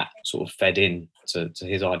that sort of fed in to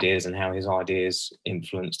his ideas and how his ideas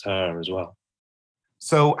influenced her as well.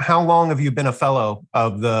 So how long have you been a fellow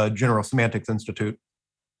of the General Semantics Institute?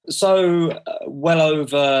 So well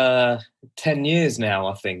over 10 years now,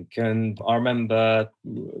 I think. And I remember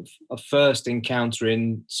first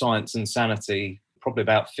encountering Science and Sanity probably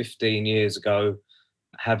about 15 years ago,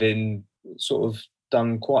 having sort of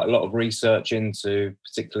done quite a lot of research into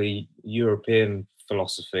particularly European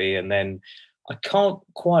philosophy. And then I can't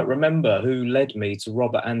quite remember who led me to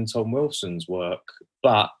Robert Anton Wilson's work,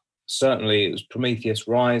 but certainly it was Prometheus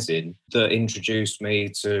Rising that introduced me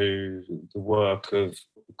to the work of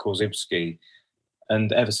Korzybski.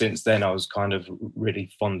 And ever since then, I was kind of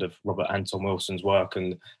really fond of Robert Anton Wilson's work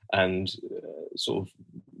and sort of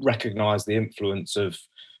recognised the influence of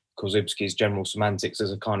Korzybski's general semantics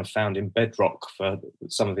as a kind of founding bedrock for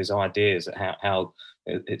some of his ideas, how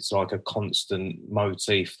it's like a constant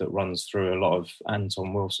motif that runs through a lot of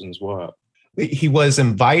Anton Wilson's work. He was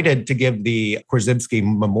invited to give the Korzybski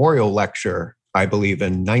Memorial Lecture, I believe,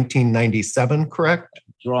 in 1997, correct?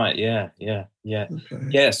 Right, yeah. Okay.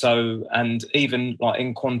 Yeah, so, and even like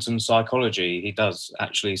in quantum psychology, he does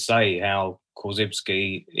actually say how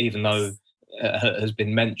Korzybski, even though has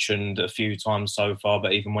been mentioned a few times so far,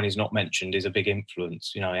 but even when he's not mentioned, is a big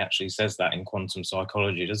influence. You know, he actually says that in quantum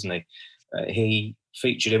psychology, doesn't he? He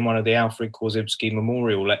featured in one of the Alfred Korzybski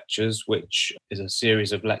Memorial Lectures, which is a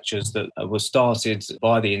series of lectures that was started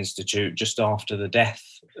by the Institute just after the death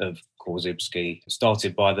of Korzybski,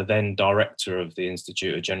 started by the then director of the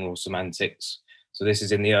Institute of General Semantics. So this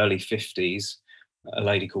is in the early 50s, a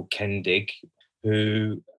lady called Kendig,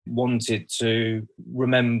 who wanted to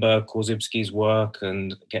remember Korzybski's work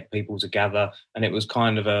and get people together. And it was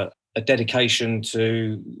kind of a dedication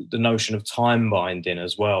to the notion of time binding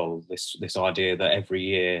as well. This idea that every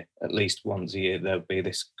year, at least once a year, there'll be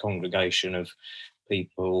this congregation of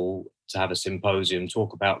people to have a symposium,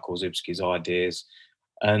 talk about Korzybski's ideas.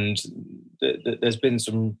 And there's been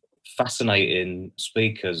some fascinating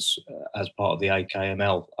speakers as part of the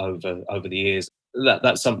AKML over the years.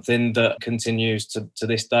 That's something that continues to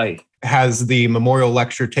this day. Has the memorial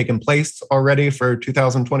lecture taken place already for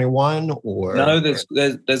 2021? Or no, there's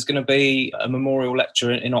going to be a memorial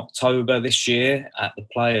lecture in October this year at the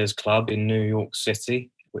Players Club in New York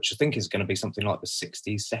City, which I think is going to be something like the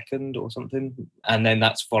 62nd or something. And then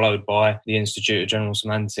that's followed by the Institute of General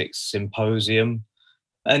Semantics Symposium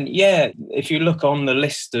And yeah, if you look on the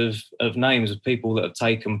list of names of people that have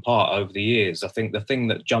taken part over the years, I think the thing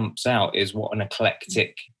that jumps out is what an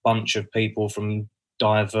eclectic bunch of people from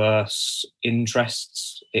diverse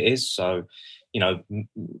interests it is. So,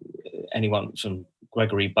 anyone from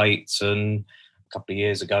Gregory Bateson. A couple of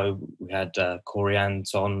years ago, we had Corey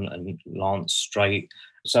Anton and Lance Strait.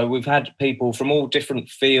 So we've had people from all different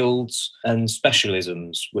fields and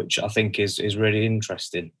specialisms, which I think is really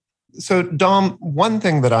interesting. So, Dom, one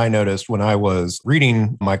thing that I noticed when I was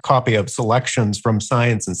reading my copy of Selections from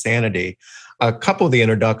Science and Sanity, a couple of the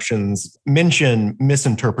introductions mention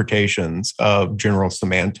misinterpretations of general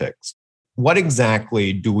semantics. What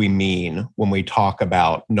exactly do we mean when we talk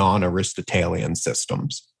about non-Aristotelian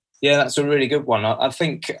systems? Yeah, that's a really good one. I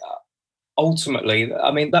think ultimately,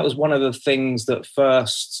 I mean, that was one of the things that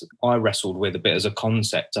first I wrestled with a bit as a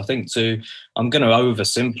concept. I think I'm going to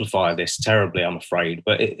oversimplify this terribly, I'm afraid,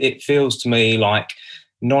 but it feels to me like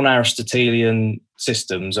non-Aristotelian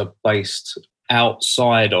systems are based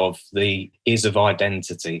outside of the is of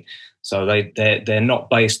identity. So they're not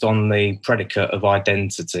based on the predicate of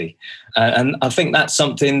identity. And I think that's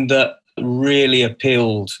something that really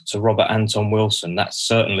appealed to Robert Anton Wilson. That's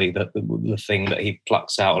certainly the thing that he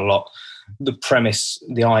plucks out a lot. The premise,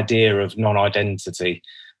 the idea of non-identity.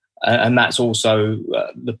 And that's also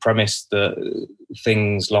the premise that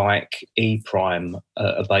things like E prime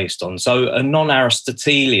are based on. So a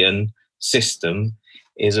non-Aristotelian system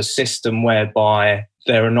is a system whereby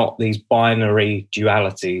there are not these binary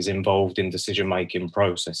dualities involved in decision-making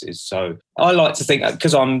processes. So I like to think,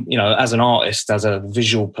 because I'm, as an artist, as a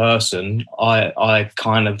visual person, I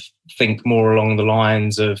kind of think more along the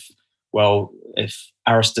lines of, well, if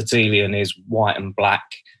Aristotelian is white and black,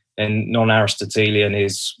 then non-Aristotelian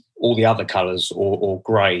is all the other colours or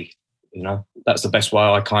grey. That's the best way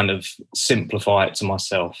I kind of simplify it to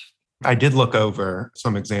myself. I did look over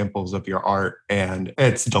some examples of your art and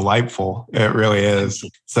it's delightful. It really is.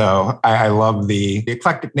 So I love the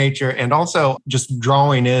eclectic nature and also just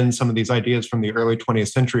drawing in some of these ideas from the early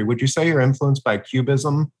 20th century. Would you say you're influenced by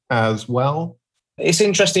Cubism as well? It's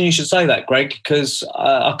interesting you should say that, Greg, because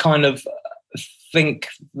I kind of think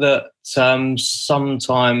that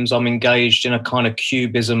sometimes I'm engaged in a kind of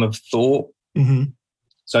cubism of thought. Mm-hmm.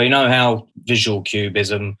 So you know how visual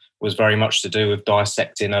cubism was very much to do with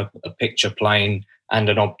dissecting a picture plane and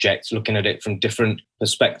an object, looking at it from different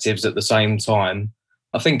perspectives at the same time.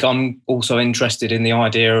 I think I'm also interested in the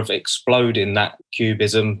idea of exploding that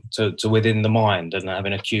cubism to within the mind and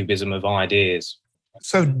having a cubism of ideas.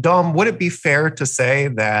 So, Dom, would it be fair to say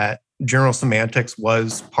that general semantics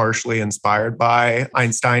was partially inspired by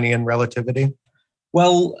Einsteinian relativity?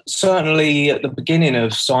 Well, certainly at the beginning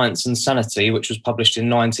of Science and Sanity, which was published in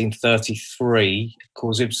 1933,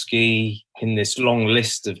 Korzybski, in this long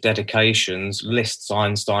list of dedications, lists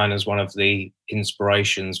Einstein as one of the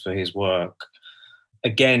inspirations for his work.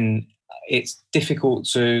 Again, it's difficult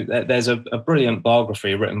to... There's a brilliant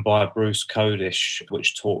biography written by Bruce Kodish,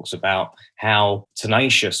 which talks about how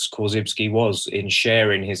tenacious Korzybski was in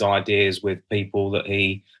sharing his ideas with people that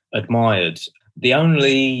he admired. The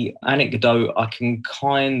only anecdote I can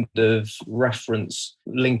kind of reference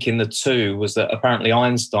linking the two was that apparently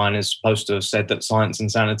Einstein is supposed to have said that Science and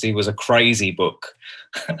Sanity was a crazy book.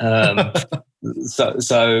 But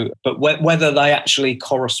whether they actually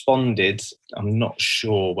corresponded, I'm not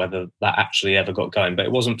sure whether that actually ever got going, but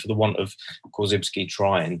it wasn't for the want of Korzybski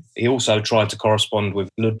trying. He also tried to correspond with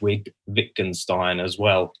Ludwig Wittgenstein as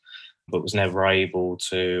well, but was never able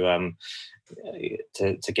to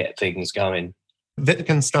get things going.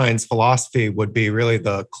 Wittgenstein's philosophy would be really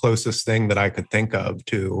the closest thing that I could think of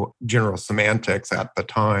to general semantics at the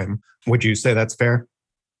time. Would you say that's fair?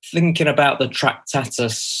 Thinking about the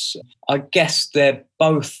Tractatus, I guess they're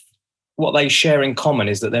both, what they share in common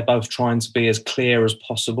is that they're both trying to be as clear as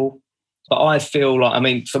possible. But I feel like, I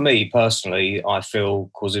mean, for me personally, I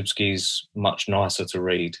feel Korzybski's much nicer to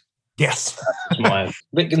read. Yes.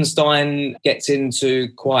 Wittgenstein gets into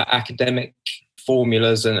quite academic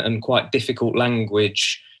formulas and quite difficult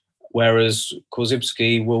language, whereas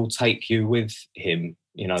Korzybski will take you with him.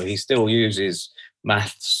 He still uses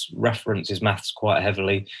references maths quite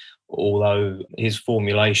heavily, although his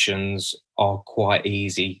formulations are quite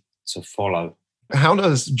easy to follow. How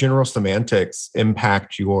does general semantics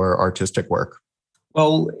impact your artistic work?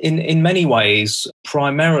 Well, in many ways,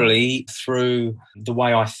 primarily through the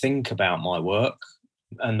way I think about my work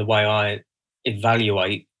and the way I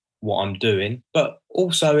evaluate what I'm doing, but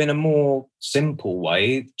also in a more simple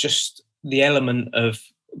way, just the element of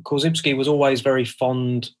Korzybski was always very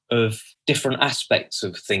fond of different aspects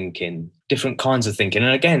of thinking, different kinds of thinking.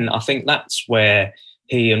 And again, I think that's where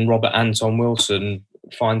he and Robert Anton Wilson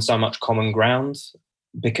find so much common ground,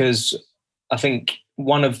 because I think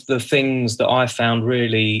one of the things that I found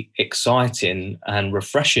really exciting and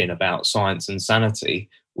refreshing about Science and Sanity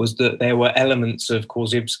was that there were elements of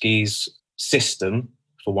Korzybski's system,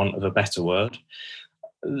 for want of a better word,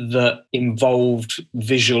 that involved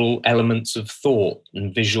visual elements of thought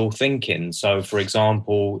and visual thinking. So, for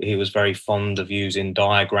example, he was very fond of using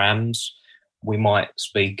diagrams. We might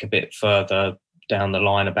speak a bit further down the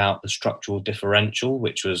line about the structural differential,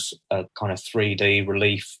 which was a kind of 3D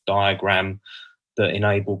relief diagram that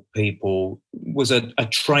enabled people, was a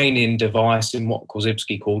training device in what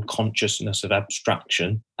Korzybski called consciousness of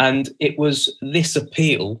abstraction. And it was this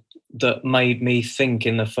appeal that made me think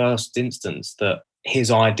in the first instance that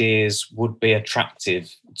his ideas would be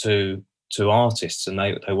attractive to artists, and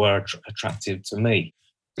they were attractive to me.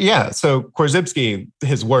 Yeah, so Korzybski,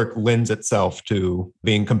 his work lends itself to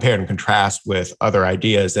being compared and contrast with other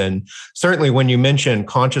ideas. And certainly when you mention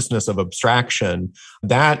consciousness of abstraction,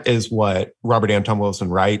 that is what Robert Anton Wilson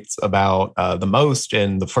writes about the most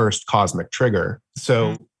in the first Cosmic Trigger.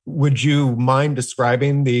 So would you mind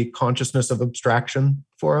describing the consciousness of abstraction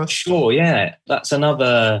for us? Sure, yeah. That's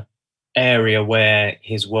another area where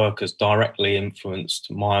his work has directly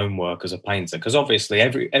influenced my own work as a painter, because obviously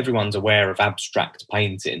everyone's aware of abstract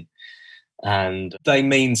painting and they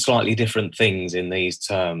mean slightly different things in these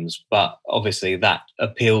terms, but obviously that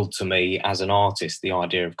appealed to me as an artist, the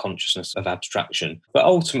idea of consciousness of abstraction. But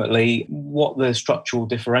ultimately what the structural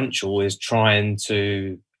differential is trying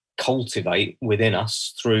to cultivate within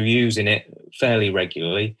us through using it fairly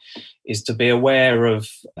regularly is to be aware of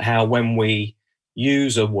how when we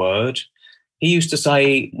use a word, he used to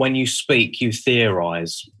say, when you speak, you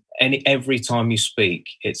theorize. Every time you speak,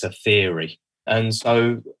 it's a theory. And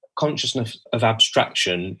so consciousness of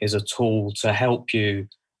abstraction is a tool to help you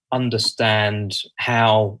understand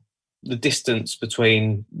how the distance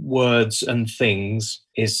between words and things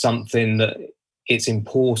is something that it's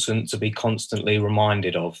important to be constantly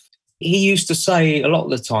reminded of. He used to say a lot of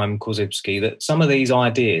the time, Korzybski, that some of these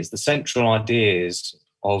ideas, the central ideas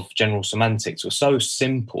of general semantics, were so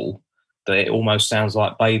simple that it almost sounds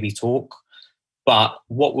like baby talk. But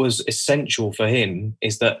what was essential for him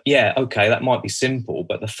is that, yeah, okay, that might be simple,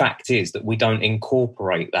 but the fact is that we don't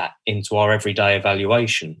incorporate that into our everyday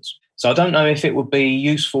evaluations. So I don't know if it would be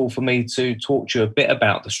useful for me to talk to you a bit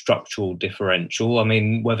about the structural differential. I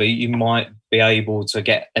mean, whether you might be able to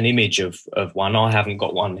get an image of one. I haven't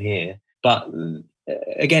got one here. But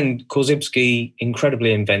again, Korzybski,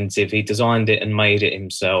 incredibly inventive. He designed it and made it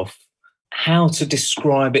himself. How to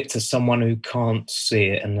describe it to someone who can't see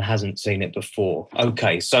it and hasn't seen it before?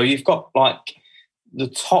 Okay, so you've got like the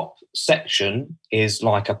top section is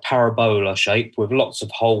like a parabola shape with lots of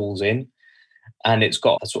holes in, and it's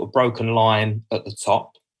got a sort of broken line at the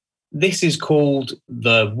top. This is called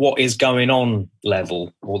the what is going on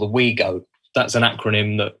level, or the WIGO. That's an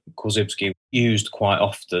acronym that Korzybski used quite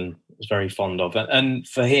often, was very fond of. And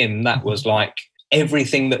for him, that was like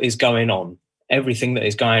everything that is going on at a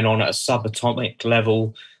subatomic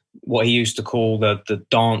level, what he used to call the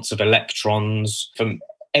dance of electrons, from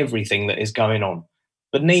everything that is going on.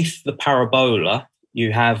 Beneath the parabola,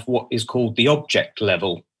 you have what is called the object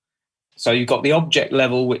level. So you've got the object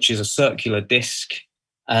level, which is a circular disc,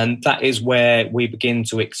 and that is where we begin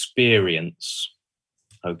to experience.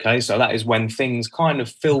 Okay, so that is when things kind of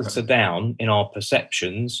filter down in our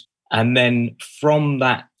perceptions. And then from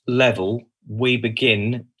that level, we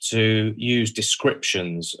begin to use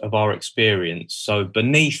descriptions of our experience. So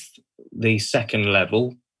beneath the second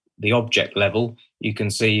level, the object level, you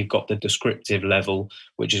can see you've got the descriptive level,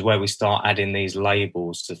 which is where we start adding these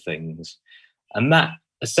labels to things. And that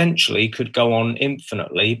essentially could go on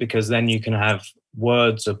infinitely, because then you can have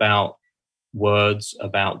words about words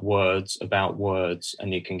about words about words,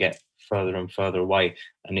 and you can get further and further away,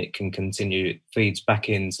 and it can continue. It feeds back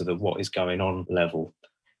into the what is going on level.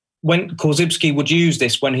 When Korzybski would use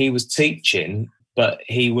this when he was teaching, but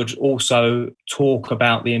he would also talk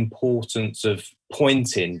about the importance of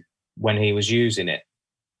pointing when he was using it.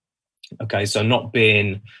 Okay, so not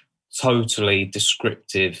being totally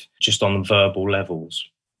descriptive just on the verbal levels.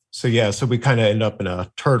 So we kind of end up in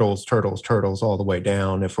a turtles all the way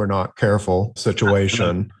down if we're not careful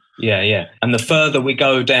situation. Yeah. And the further we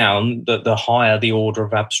go down, the higher the order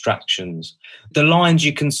of abstractions. The lines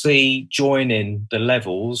you can see joining the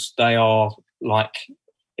levels, they are like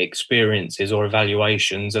experiences or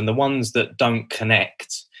evaluations, and the ones that don't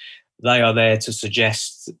connect, they are there to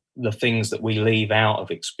suggest the things that we leave out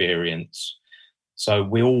of experience. So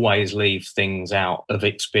we always leave things out of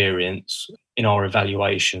experience in our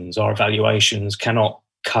evaluations. Our evaluations cannot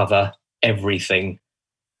cover everything.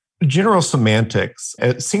 General semantics,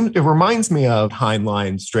 it reminds me of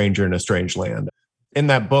Heinlein's Stranger in a Strange Land. In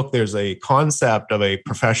that book, there's a concept of a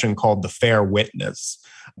profession called the fair witness,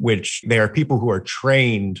 which they are people who are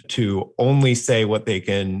trained to only say what they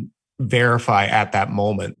can verify at that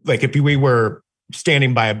moment. Like if we were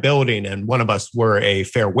standing by a building and one of us were a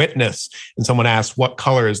fair witness and someone asked what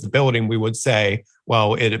color is the building, we would say,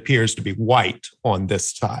 well, it appears to be white on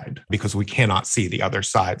this side because we cannot see the other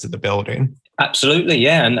sides of the building. Absolutely,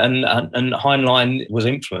 yeah. And Heinlein was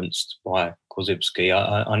influenced by Korzybski.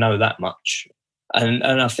 I know that much. And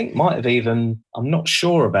I think might have even, I'm not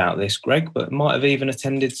sure about this, Greg, but might have even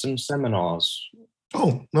attended some seminars.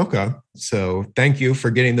 Oh, okay. So thank you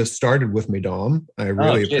for getting this started with me, Dom. I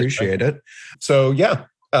really appreciate it. So yeah,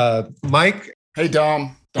 Mike. Hey,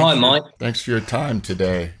 Dom. Hi, Mike. Thanks for your time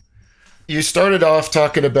today. You started off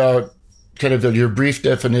talking about kind of your brief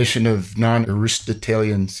definition of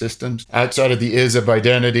non-Aristotelian systems outside of the is of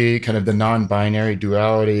identity, kind of the non-binary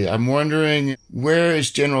duality. I'm wondering, where is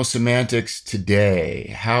general semantics today?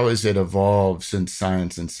 How has it evolved since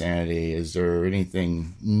Science and Sanity? Is there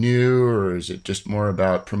anything new, or is it just more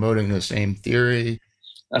about promoting the same theory?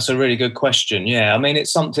 That's a really good question. Yeah, I mean,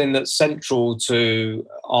 it's something that's central to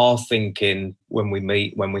our thinking when we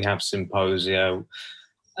meet, when we have symposia.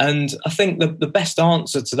 And I think the best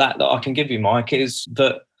answer to that I can give you, Mike, is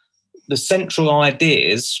that the central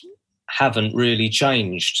ideas haven't really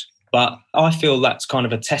changed. But I feel that's kind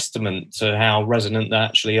of a testament to how resonant they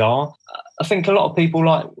actually are. I think a lot of people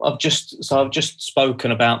I've just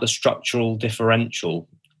spoken about the structural differential,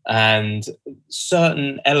 and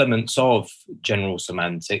certain elements of general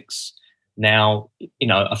semantics. Now,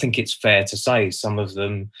 I think it's fair to say some of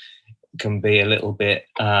them can be a little bit,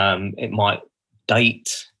 it might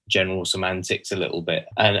date general semantics a little bit.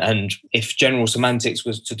 And if general semantics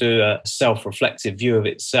was to do a self-reflective view of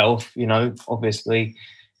itself, obviously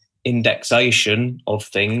indexation of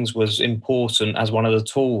things was important as one of the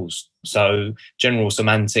tools. So general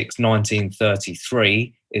semantics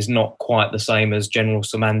 1933 is not quite the same as general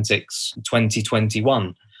semantics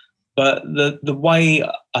 2021. But the way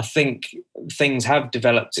I think things have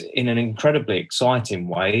developed in an incredibly exciting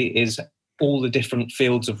way is all the different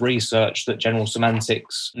fields of research that general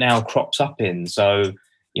semantics now crops up in. So,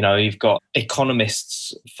 you've got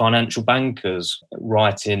economists, financial bankers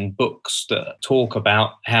writing books that talk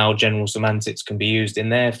about how general semantics can be used in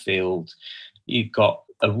their field. You've got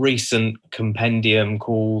a recent compendium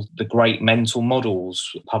called The Great Mental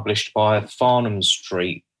Models, published by Farnham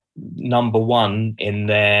Street. Number one in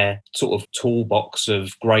their sort of toolbox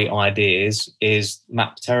of great ideas is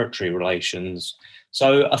map territory relations.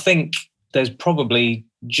 So I think there's probably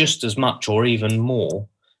just as much or even more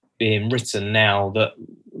being written now that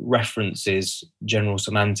references general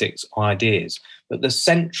semantics ideas. But the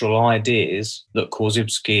central ideas that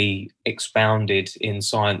Korzybski expounded in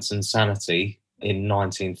Science and Sanity in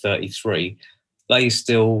 1933, they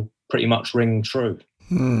still pretty much ring true.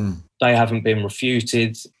 They haven't been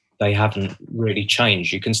refuted. They haven't really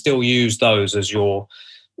changed. You can still use those as your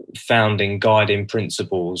founding guiding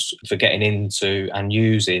principles for getting into and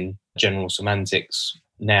using general semantics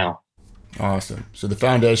now. Awesome. So the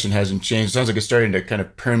foundation hasn't changed. It sounds like it's starting to kind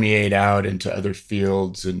of permeate out into other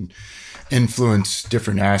fields and influence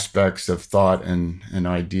different aspects of thought and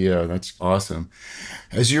idea. That's awesome.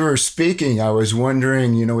 As you were speaking, I was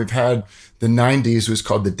wondering, we've had the 90s was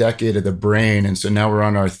called the decade of the brain. And so now we're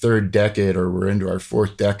on our third decade, or we're into our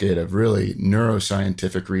fourth decade of really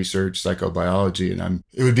neuroscientific research, psychobiology. And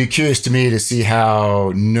it would be curious to me to see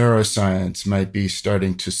how neuroscience might be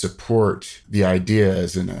starting to support the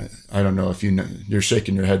ideas. And I don't know if you're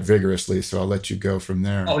shaking your head vigorously, so I'll let you go from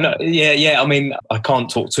there. Oh, no. Yeah. I mean, I can't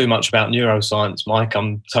talk too much about neuroscience, Mike.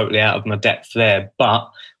 I'm totally out of my depth there. But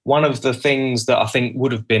one of the things that I think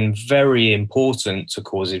would have been very important to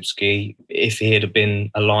Korzybski, if he had been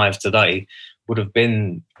alive today, would have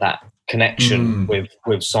been that connection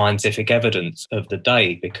with scientific evidence of the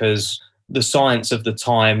day, because the science of the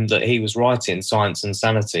time that he was writing, Science and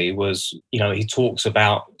Sanity, was, he talks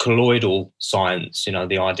about colloidal science,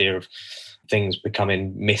 the idea of things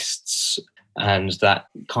becoming mists and that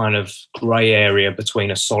kind of grey area between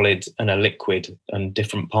a solid and a liquid and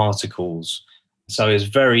different particles. So he was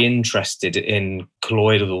very interested in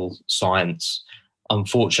colloidal science.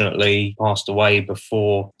 Unfortunately, passed away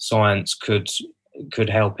before science could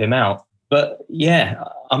help him out. But yeah,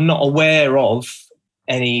 I'm not aware of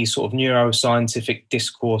any sort of neuroscientific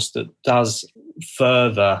discourse that does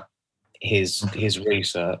further his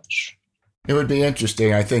research. It would be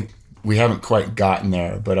interesting. I think we haven't quite gotten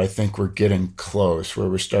there, but I think we're getting close, where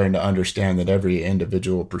we're starting to understand that every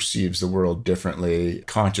individual perceives the world differently,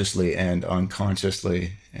 consciously and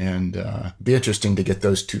unconsciously. And be interesting to get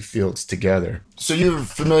those two fields together. So you're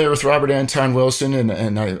familiar with Robert Anton Wilson,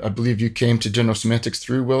 and I believe you came to general semantics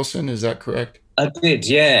through Wilson. Is that correct? I did,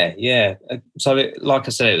 yeah. So, like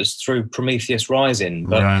I said, it was through Prometheus Rising.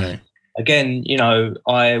 But right. Again,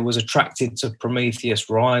 I was attracted to Prometheus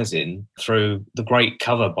Rising through the great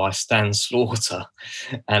cover by Stan Slaughter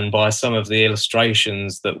and by some of the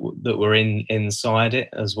illustrations that were inside it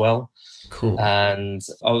as well. Cool. And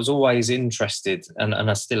I was always interested, and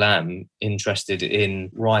I still am interested in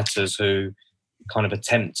writers who kind of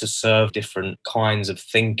attempt to serve different kinds of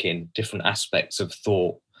thinking, different aspects of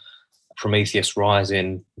thought. Prometheus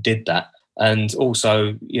Rising did that. And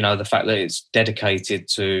also, the fact that it's dedicated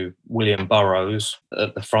to William Burroughs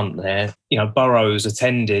at the front there. Burroughs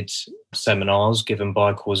attended seminars given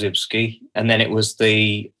by Korzybski. And then it was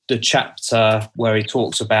the chapter where he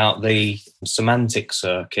talks about the semantic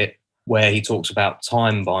circuit, where he talks about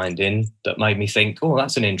time binding, that made me think, oh,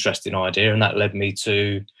 that's an interesting idea. And that led me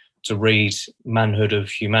to read Manhood of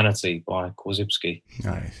Humanity by Korzybski.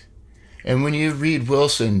 Nice. And when you read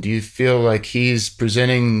Wilson, do you feel like he's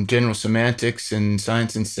presenting general semantics and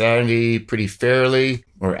Science and Sanity pretty fairly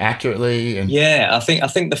or accurately? Yeah, I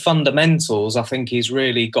think the fundamentals, I think he's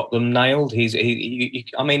really got them nailed.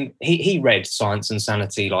 He read Science and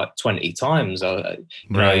Sanity like 20 times.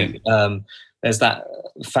 Right. There's that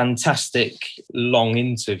fantastic long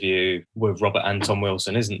interview with Robert Anton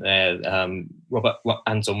Wilson, isn't there? Robert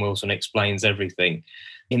Anton Wilson explains everything.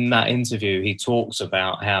 In that interview, he talks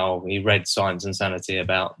about how he read Science and Sanity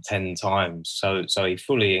about 10 times. So he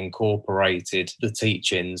fully incorporated the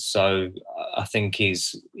teachings. So I think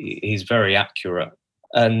he's very accurate.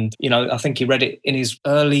 And, I think he read it in his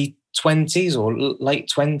early 20s or late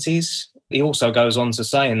 20s. He also goes on to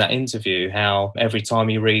say in that interview how every time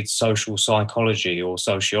he reads social psychology or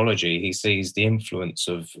sociology, he sees the influence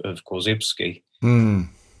of Korzybski.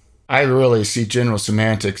 I really see general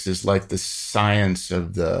semantics as like the science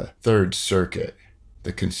of the third circuit,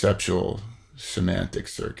 the conceptual semantic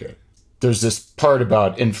circuit. There's this part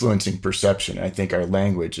about influencing perception. I think our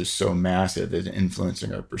language is so massive at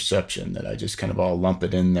influencing our perception that I just kind of all lump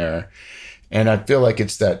it in there. And I feel like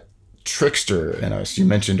it's that trickster, and as you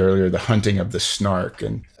mentioned earlier, the hunting of the snark.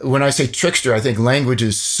 And when I say trickster, I think language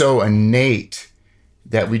is so innate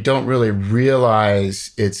that we don't really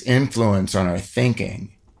realize its influence on our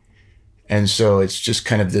thinking. And so it's just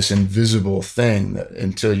kind of this invisible thing that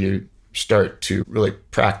until you start to really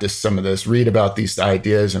practice some of this, read about these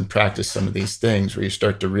ideas and practice some of these things, where you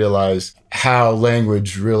start to realize how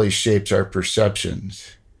language really shapes our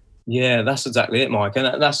perceptions. Yeah, that's exactly it, Mike.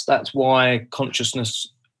 And that's why consciousness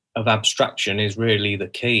of abstraction is really the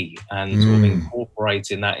key, and sort of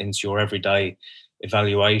incorporating that into your everyday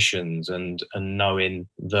evaluations and knowing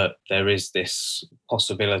that there is this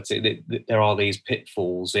possibility that there are these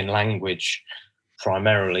pitfalls in language,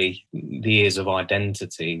 primarily the ears of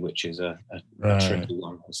identity, which is a tricky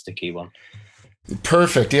one, a sticky one.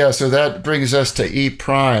 Perfect. Yeah. So that brings us to E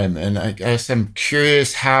prime. And I guess I'm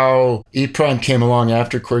curious how E prime came along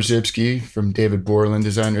after Korzybski from David Borland,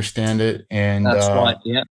 as I understand it. And that's right.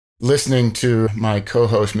 Yeah. Listening to my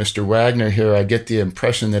co-host, Mr. Wagner here, I get the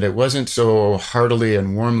impression that it wasn't so heartily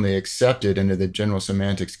and warmly accepted into the general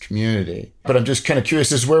semantics community. But I'm just kind of curious,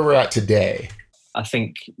 this is where we're at today. I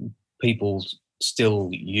think people still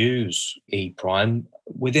use E prime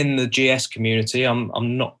within the GS community. I'm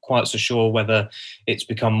not quite so sure whether it's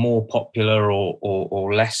become more popular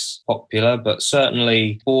or less popular, but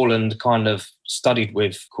certainly Borland kind of studied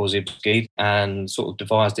with Korzybski and sort of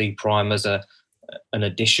devised E prime as an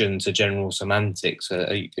addition to general semantics,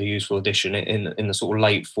 a useful addition in the sort of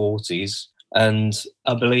late 40s. And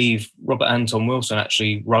I believe Robert Anton Wilson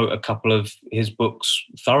actually wrote a couple of his books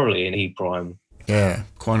thoroughly in E prime. Yeah,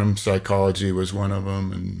 quantum psychology was one of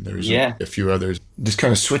them, and there's a few others. Just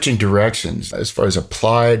kind of switching directions as far as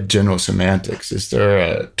applied general semantics. Is there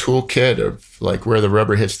a toolkit of like where the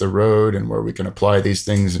rubber hits the road and where we can apply these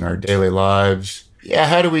things in our daily lives? Yeah,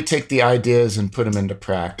 how do we take the ideas and put them into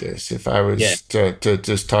practice? If I was to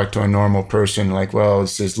just talk to a normal person, like, well, it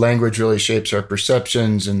says language really shapes our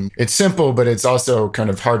perceptions, and it's simple, but it's also kind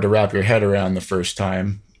of hard to wrap your head around the first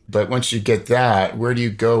time. But once you get that, where do you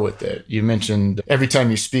go with it? You mentioned every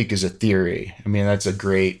time you speak is a theory. I mean, that's a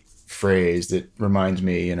great phrase that reminds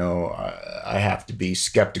me, I have to be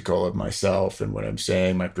skeptical of myself and what I'm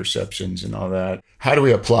saying, my perceptions and all that. How do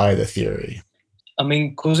we apply the theory? I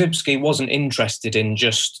mean, Korzybski wasn't interested in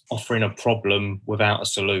just offering a problem without a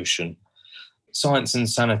solution. Science and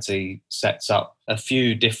Sanity sets up a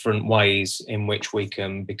few different ways in which we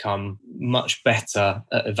can become much better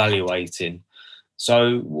at evaluating.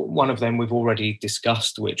 So one of them we've already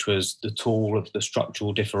discussed, which was the tool of the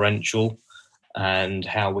structural differential and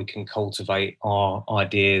how we can cultivate our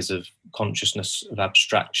ideas of consciousness of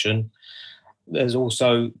abstraction. There's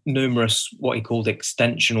also numerous what he called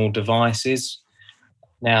extensional devices.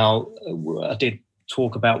 Now, I did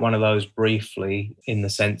talk about one of those briefly in the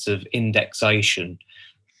sense of indexation.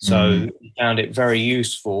 So he found it very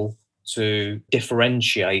useful to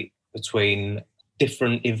differentiate between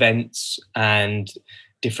different events and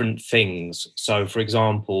different things. So, for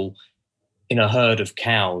example, in a herd of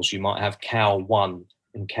cows, you might have cow 1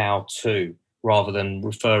 and cow 2, rather than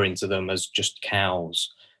referring to them as just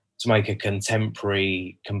cows. To make a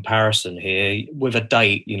contemporary comparison here with a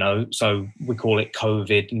date, so we call it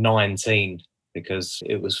COVID-19 because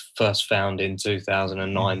it was first found in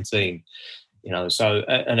 2019. So,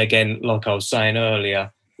 and again, like I was saying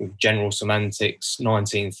earlier, with general semantics,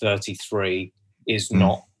 1933 is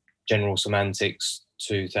not general semantics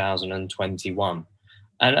 2021.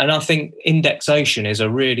 And I think indexation is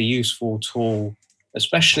a really useful tool,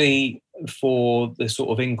 especially for the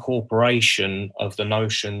sort of incorporation of the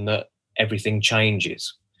notion that everything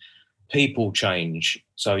changes. People change.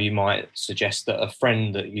 So you might suggest that a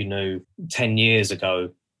friend that you knew 10 years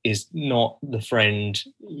ago is not the friend,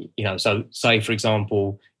 so say, for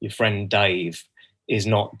example, your friend Dave is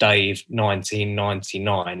not Dave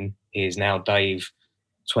 1999, he is now Dave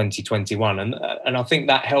 2021. And I think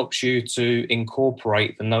that helps you to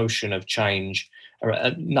incorporate the notion of change.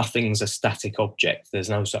 Nothing's a static object. There's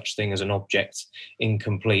no such thing as an object in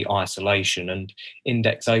complete isolation. And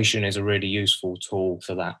indexation is a really useful tool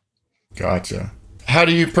for that. Gotcha. How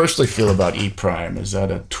do you personally feel about ePrime? Is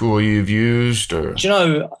that a tool you've used? Or?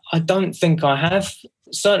 I don't think I have.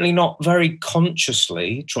 Certainly not very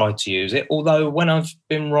consciously tried to use it. Although when I've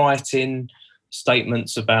been writing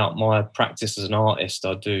statements about my practice as an artist,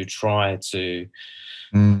 I do try to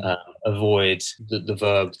avoid the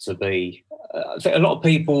verb to be. I think a lot of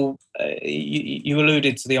people, you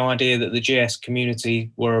alluded to the idea that the GS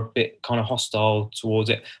community were a bit kind of hostile towards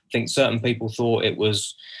it. I think certain people thought it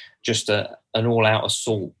was just an all-out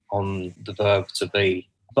assault on the verb to be.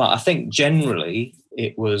 But I think generally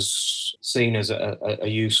it was seen as a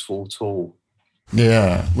useful tool.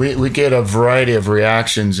 Yeah, we get a variety of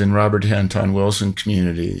reactions in Robert Anton Wilson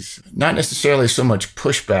communities. Not necessarily so much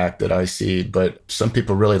pushback that I see, but some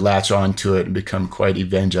people really latch on to it and become quite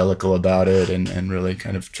evangelical about it and really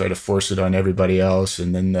kind of try to force it on everybody else.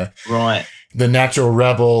 And then the natural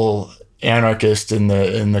rebel anarchist in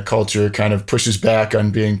the culture kind of pushes back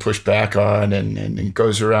on being pushed back on and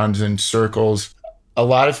goes around in circles. A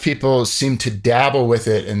lot of people seem to dabble with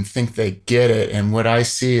it and think they get it. And what I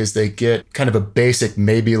see is they get kind of a basic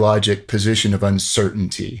maybe logic position of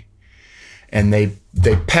uncertainty. And they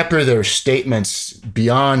pepper their statements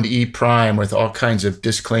beyond ePrime with all kinds of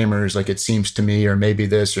disclaimers, like it seems to me, or maybe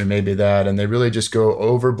this, or maybe that. And they really just go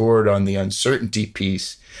overboard on the uncertainty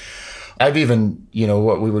piece. I've even,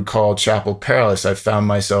 what we would call chapel perilous. I've found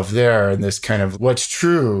myself there in this kind of what's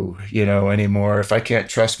true, anymore. If I can't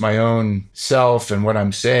trust my own self and what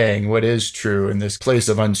I'm saying, what is true in this place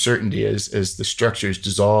of uncertainty as the structures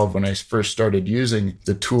dissolve when I first started using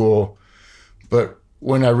the tool. But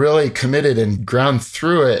when I really committed and ground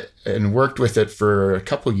through it and worked with it for a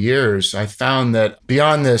couple years, I found that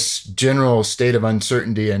beyond this general state of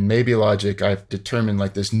uncertainty and maybe logic, I've determined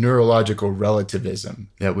like this neurological relativism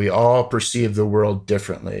that we all perceive the world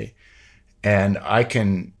differently. And I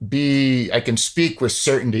can speak with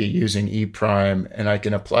certainty using ePrime, and I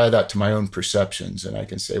can apply that to my own perceptions. And I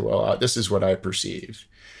can say, well, this is what I perceive.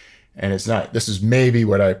 And it's not, this is maybe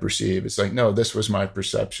what I perceive. It's like, no, this was my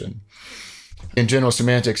perception. In general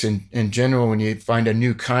semantics, in general, when you find a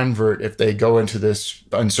new convert, if they go into this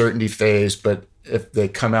uncertainty phase, but if they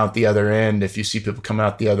come out the other end, if you see people come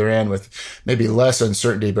out the other end with maybe less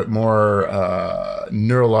uncertainty, but more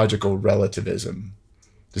neurological relativism.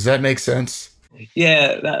 Does that make sense?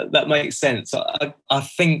 Yeah, that makes sense. I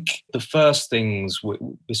think the first things we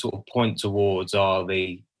sort of point towards are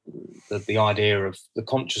the idea of the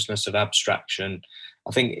consciousness of abstraction.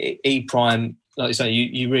 I think ePrime, like you say,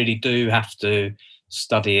 you really do have to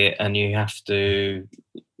study it, and you have to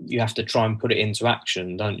try and put it into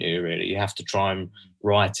action, don't you? Really, you have to try and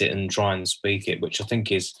write it and try and speak it, which I think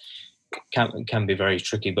can be very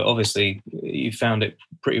tricky. But obviously, you found it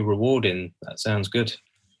pretty rewarding. That sounds good.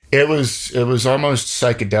 It was almost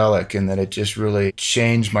psychedelic in that it just really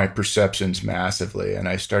changed my perceptions massively, and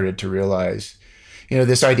I started to realize,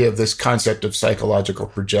 this idea of this concept of psychological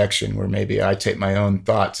projection, where maybe I take my own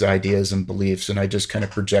thoughts, ideas, and beliefs, and I just kind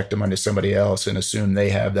of project them onto somebody else and assume they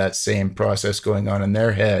have that same process going on in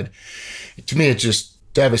their head. To me, it just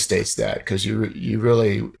devastates that, because you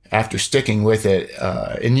really, after sticking with it,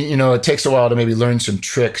 and it takes a while to maybe learn some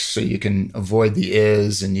tricks so you can avoid the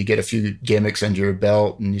is, and you get a few gimmicks under your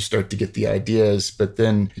belt and you start to get the ideas, but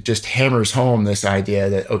then it just hammers home this idea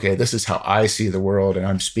that, okay, this is how I see the world and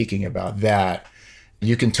I'm speaking about that.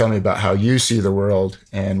 You can tell me about how you see the world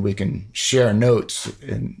and we can share notes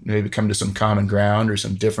and maybe come to some common ground or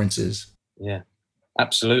some differences. Yeah.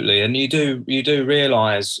 Absolutely, and you do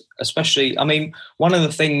realise, especially, I mean, one of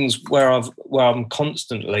the things where I'm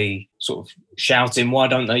constantly sort of shouting, why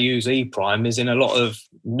don't they use E prime, is in a lot of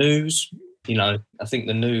news. I think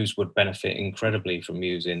the news would benefit incredibly from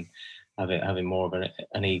having more of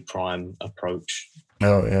an E prime approach.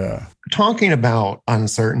 Oh yeah. Talking about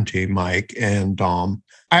uncertainty, Mike and Dom,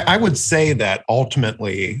 I would say that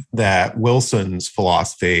ultimately that Wilson's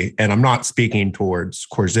philosophy, and I'm not speaking towards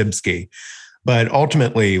Korzybski, but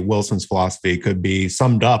ultimately, Wilson's philosophy could be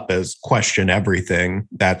summed up as question everything.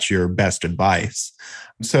 That's your best advice.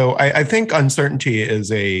 So I think uncertainty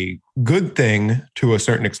is a good thing to a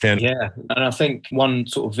certain extent. Yeah. And I think one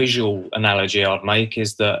sort of visual analogy I'd make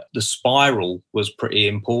is that the spiral was pretty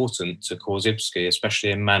important to Korzybski,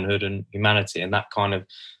 especially in Manhood and Humanity. And that kind of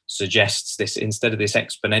suggests this, instead of this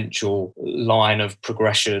exponential line of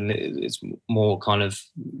progression, it's more kind of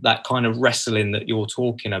that kind of wrestling that you're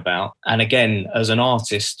talking about. And again, as an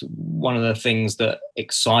artist, one of the things that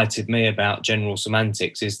excited me about general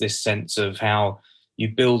semantics is this sense of how you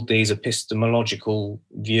build these epistemological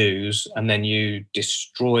views and then you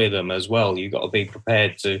destroy them as well. You've got to be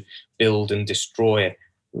prepared to build and destroy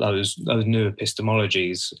those new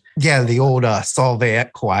epistemologies. Yeah, the old solve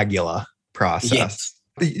et coagula process. Yes.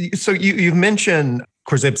 So you've mentioned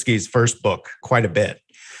Korzybski's first book quite a bit.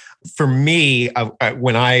 For me,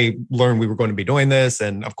 when I learned we were going to be doing this,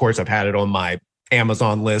 and of course I've had it on my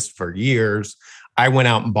Amazon list for years, I went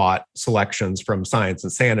out and bought selections from Science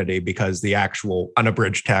and Sanity because the actual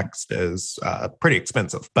unabridged text is pretty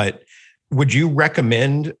expensive. But would you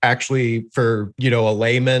recommend actually for, a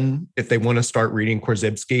layman, if they want to start reading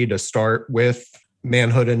Korzybski, to start with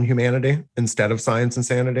Manhood and Humanity instead of Science and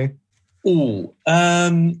Sanity? Oh,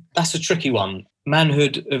 that's a tricky one.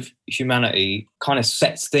 Manhood of Humanity kind of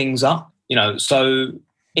sets things up, so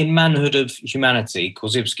in Manhood of Humanity,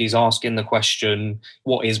 Korzybski's asking the question,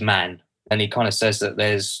 what is man? And he kind of says that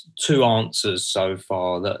there's two answers so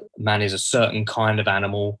far, that man is a certain kind of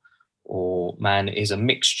animal, or man is a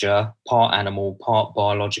mixture, part animal, part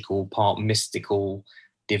biological, part mystical,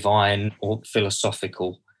 divine, or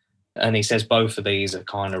philosophical. And he says both of these are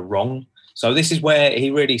kind of wrong. So this is where he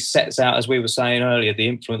really sets out, as we were saying earlier, the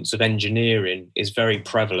influence of engineering is very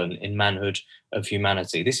prevalent in Manhood of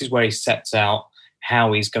Humanity. This is where he sets out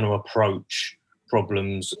how he's going to approach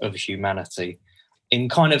problems of humanity. In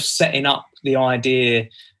kind of setting up the idea,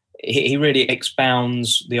 he really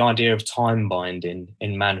expounds the idea of time binding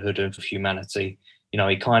in Manhood of Humanity.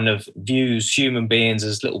 He kind of views human beings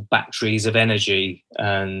as little batteries of energy,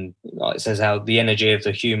 and it says how the energy of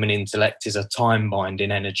the human intellect is a time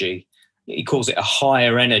binding energy. He calls it a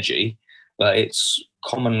higher energy, but it's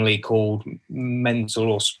commonly called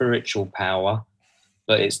mental or spiritual power.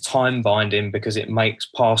 But it's time binding because it makes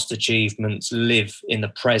past achievements live in the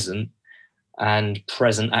present and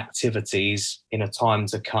present activities in a time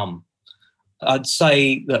to come. I'd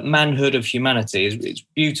say that Manhood of Humanity is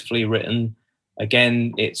beautifully written.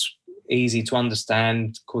 Again, it's easy to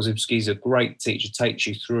understand. Korzybski's a great teacher, takes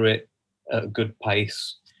you through it at a good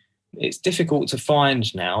pace. It's difficult to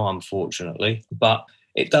find now, unfortunately, but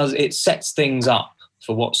it sets things up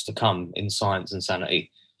for what's to come in Science and Sanity.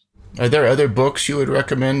 Are there other books you would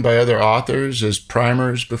recommend by other authors as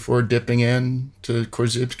primers before dipping in to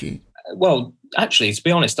Korzybski? Well, actually, to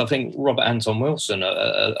be honest, I think Robert Anton Wilson,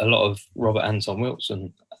 a lot of Robert Anton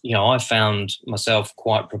Wilson, I found myself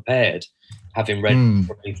quite prepared, having read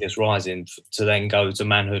Prometheus Rising, to then go to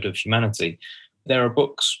Manhood of Humanity. There are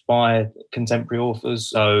books by contemporary authors.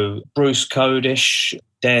 So Bruce Kodish,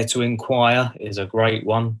 Dare to Inquire is a great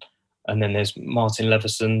one. And then there's Martin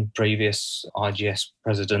Leveson, previous IGS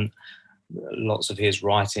president. Lots of his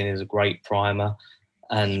writing is a great primer.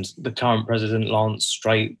 And the current president, Lance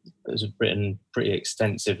Strait, has written pretty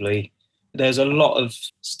extensively. There's a lot of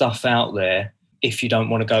stuff out there if you don't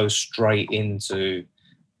want to go straight into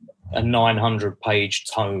a 900-page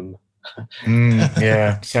tome.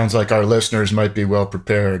 Yeah, sounds like our listeners might be well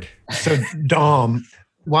prepared. So, Dom,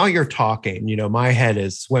 While you're talking, my head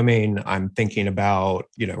is swimming. I'm thinking about,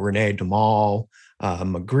 Rene Daumal,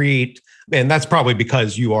 Magritte, and that's probably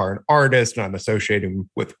because you are an artist and I'm associating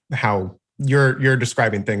with how you're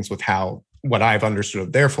describing things with what I've understood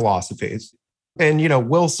of their philosophies. And,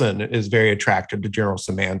 Wilson is very attracted to general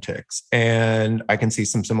semantics. And I can see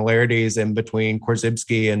some similarities in between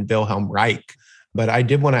Korzybski and Wilhelm Reich. But I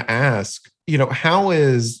did want to ask, how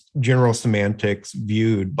is general semantics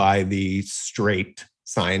viewed by the straight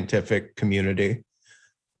scientific community?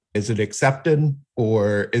 Is it accepted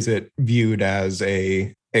or is it viewed as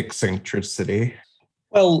a eccentricity?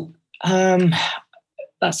 Well,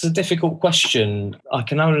 that's a difficult question. I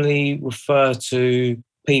can only refer to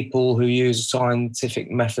people who use a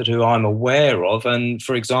scientific method who I'm aware of. And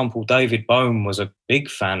for example, David Bohm was a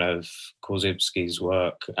big fan of Korzybski's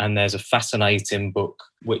work. And there's a fascinating book,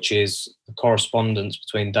 which is the correspondence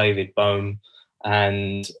between David Bohm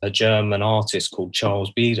and a German artist called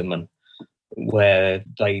Charles Biedermann, where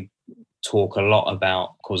they talk a lot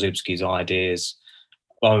about Korzybski's ideas.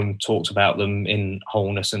 Bohm talks about them in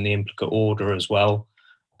Wholeness and the Implicate Order as well,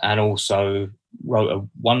 and also wrote a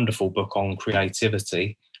wonderful book on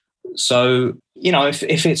creativity. So,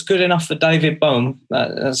 if it's good enough for David Bohm,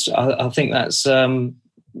 I think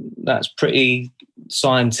that's pretty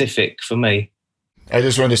scientific for me. I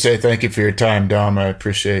just wanted to say thank you for your time, Dom. I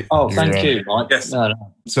appreciate. Thank you, Mike. Yes. No.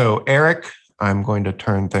 So, Eric, I'm going to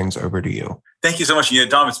turn things over to you. Thank you so much.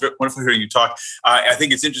 Dom, it's wonderful hearing you talk. I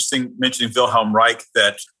think it's interesting mentioning Wilhelm Reich,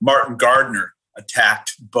 that Martin Gardner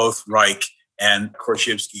attacked both Reich and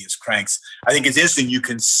Korzybski as cranks. I think it's interesting. You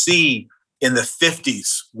can see in the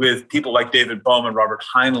 50s with people like David Bohm and Robert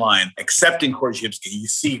Heinlein accepting Korzybski. You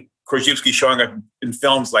see Korzybski showing up in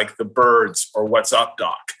films like The Birds or What's Up,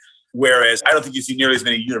 Doc? Whereas I don't think you see nearly as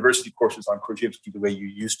many university courses on Korzybski the way you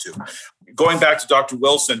used to. Going back to Dr.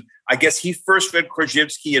 Wilson, I guess he first read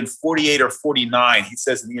Korzybski in 48 or 49. He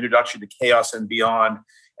says in the introduction to Chaos and Beyond,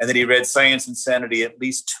 and then he read Science and Sanity at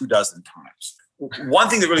least 24 times. One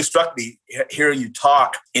thing that really struck me hearing you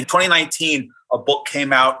talk, in 2019, a book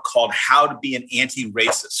came out called How to Be an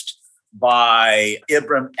Anti-Racist by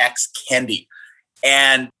Ibram X. Kendi.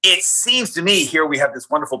 And it seems to me, here we have this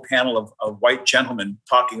wonderful panel of white gentlemen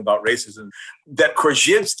talking about racism, that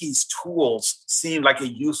Korzybski's tools seem like a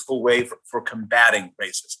useful way for combating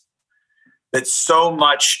racism. That so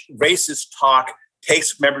much racist talk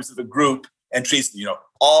takes members of the group and treats them,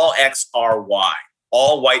 all X are Y.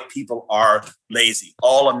 All white people are lazy.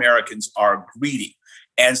 All Americans are greedy.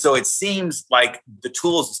 And so it seems like the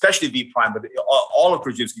tools, especially V Prime, but all of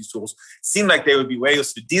Korzybski's tools, seem like they would be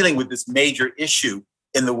ways to dealing with this major issue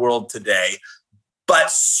in the world today. But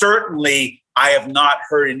certainly, I have not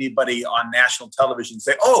heard anybody on national television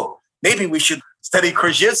say, oh, maybe we should study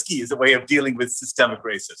Korzybski as a way of dealing with systemic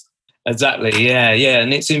racism. Exactly. Yeah.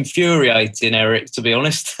 And it's infuriating, Eric, to be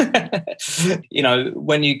honest.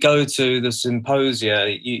 When you go to the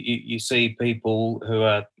symposia, you see people who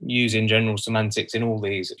are using general semantics in all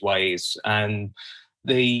these ways. And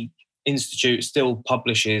the Institute still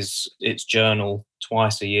publishes its journal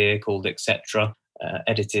twice a year called Etc.,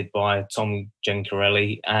 edited by Tom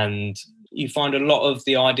Gencarelli. And you find a lot of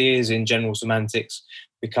the ideas in general semantics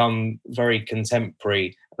become very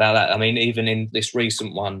contemporary about that. I mean, even in this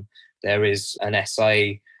recent one, there is an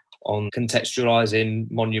essay on contextualizing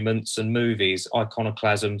monuments and movies,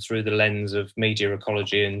 iconoclasm through the lens of media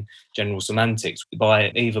ecology and general semantics by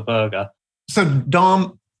Eva Berger. So,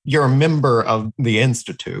 Dom, you're a member of the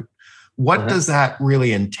Institute. What does that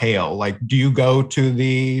really entail? Like, do you go to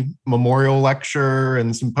the memorial lecture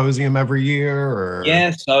and symposium every year? Or?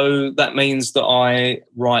 Yeah, so that means that I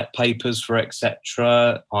write papers for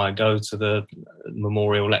Etc. I go to the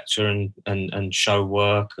memorial lecture and show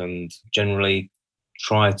work, and generally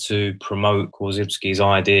try to promote Korzybski's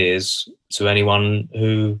ideas to anyone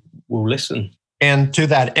who will listen. And to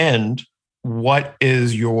that end, what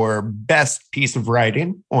is your best piece of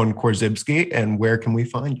writing on Korzybski, and where can we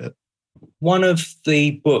find it? One of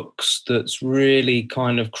the books that's really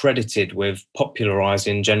kind of credited with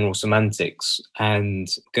popularising general semantics, and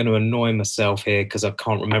I'm going to annoy myself here because I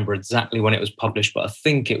can't remember exactly when it was published, but I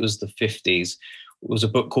think it was the 50s, was a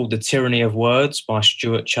book called The Tyranny of Words by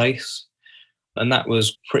Stuart Chase. And that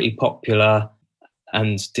was pretty popular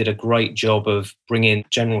and did a great job of bringing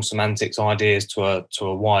general semantics ideas to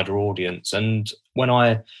a wider audience. And when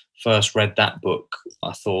I first read that book,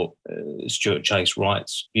 I thought Stuart Chase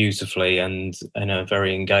writes beautifully and in a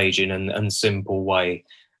very engaging and simple way,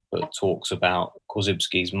 but talks about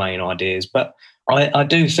Korzybski's main ideas. But I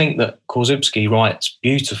do think that Korzybski writes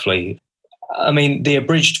beautifully. I mean, the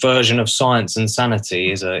abridged version of Science and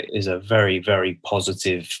Sanity is a very, very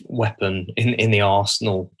positive weapon in the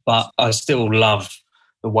arsenal. But I still love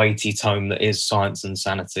the weighty tome that is Science and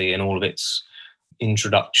Sanity and all of its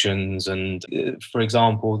introductions. And for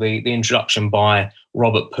example, the introduction by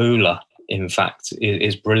Robert Pooler, in fact,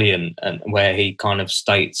 is brilliant, and where he kind of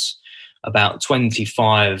states about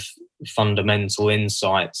 25 fundamental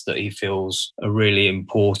insights that he feels are really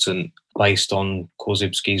important based on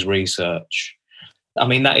Korzybski's research. I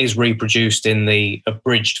mean, that is reproduced in the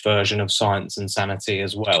abridged version of Science and Sanity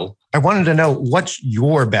as well. I wanted to know, what's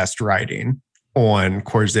your best writing on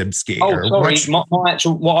Korzybski? Oh, sorry, my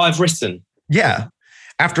actual, what I've written. Yeah.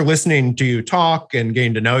 After listening to you talk and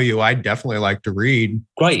getting to know you, I'd definitely like to read.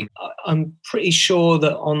 Great. I'm pretty sure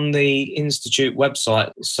that on the Institute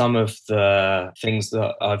website, some of the things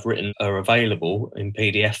that I've written are available in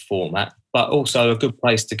PDF format. But also a good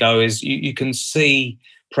place to go is you can see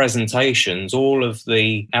presentations. All of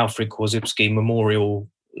the Alfred Korzybski Memorial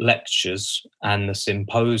Lectures and the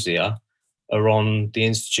symposia are on the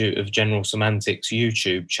Institute of General Semantics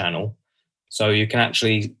YouTube channel. So you can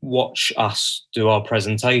actually watch us do our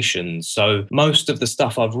presentations. So most of the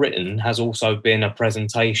stuff I've written has also been a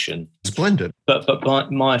presentation. Splendid.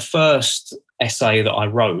 But my first essay that I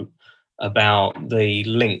wrote about the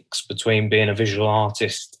links between being a visual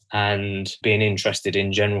artist and being interested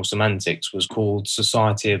in general semantics was called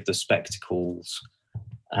Society of the Spectacles,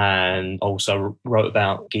 and also wrote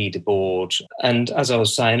about Guy Debord. And as I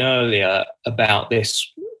was saying earlier about this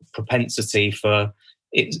propensity for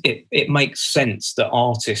it makes sense that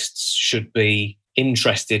artists should be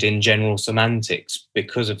interested in general semantics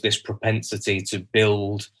because of this propensity to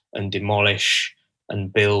build and demolish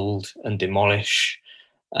and build and demolish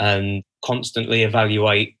and constantly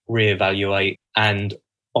evaluate, reevaluate, and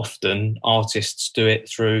often artists do it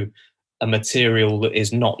through a material that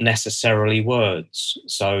is not necessarily words.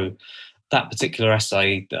 So that particular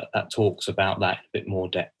essay that talks about that in a bit more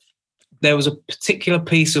depth. There was a particular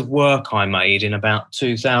piece of work I made in about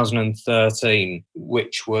 2013,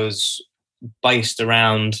 which was based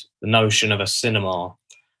around the notion of a cinema.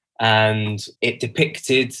 And it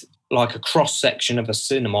depicted like a cross-section of a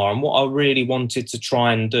cinema. And what I really wanted to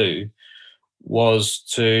try and do was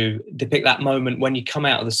to depict that moment when you come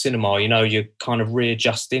out of the cinema, you know, you're kind of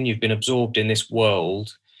readjusting, you've been absorbed in this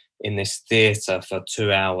world, in this theatre for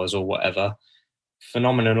 2 hours or whatever.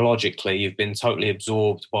 Phenomenologically, you've been totally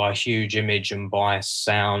absorbed by a huge image and by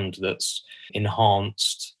sound that's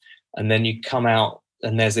enhanced. And then you come out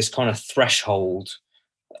and there's this kind of threshold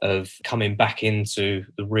of coming back into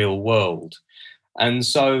the real world. And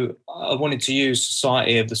so I wanted to use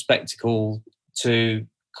Society of the Spectacle to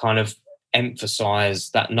kind of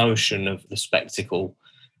emphasize that notion of the spectacle.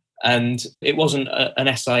 And it wasn't an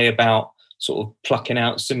essay about sort of plucking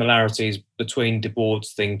out similarities between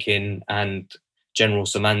Debord's thinking and general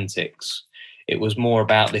semantics. It was more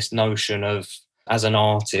about this notion of, as an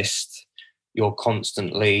artist, you're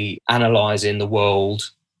constantly analysing the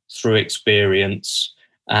world through experience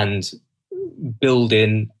and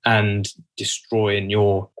building and destroying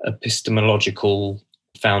your epistemological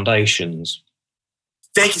foundations.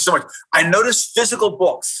 Thank you so much. I noticed physical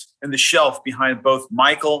books in the shelf behind both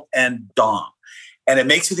Michael and Dom. And it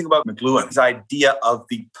makes me think about McLuhan's idea of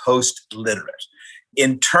the post-literate.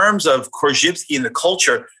 In terms of Korzybski and the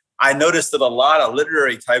culture, I noticed that a lot of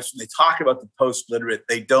literary types, when they talk about the post-literate,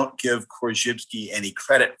 they don't give Korzybski any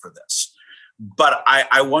credit for this. But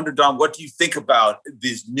I wonder, Dom, what do you think about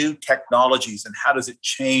these new technologies and how does it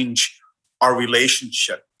change our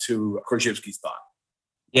relationship to Korzybski's thought?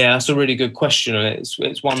 Yeah, that's a really good question. And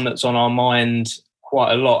it's one that's on our mind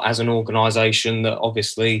quite a lot as an organisation that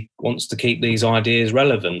obviously wants to keep these ideas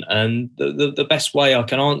relevant. And the best way I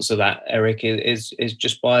can answer that, Eric, is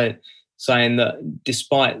just by saying that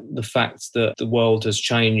despite the fact that the world has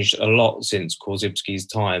changed a lot since Korzybski's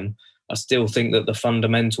time, I still think that the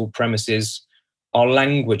fundamental premises, our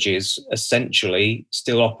languages essentially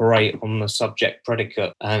still operate on the subject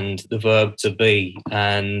predicate and the verb to be.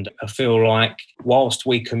 And I feel like whilst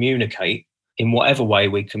we communicate, in whatever way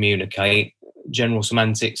we communicate, general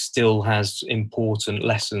semantics still has important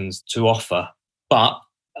lessons to offer. But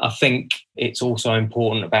I think it's also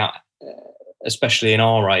important about, especially in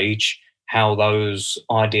our age, how those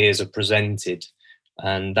ideas are presented.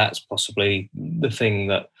 And that's possibly the thing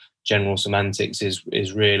that general semantics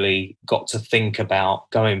is really got to think about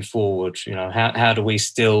going forward. You know, how do we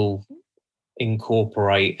still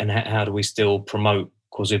incorporate and how do we still promote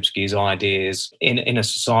Korzybski's ideas in a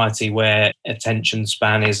society where attention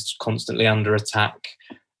span is constantly under attack,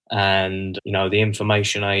 and you know, the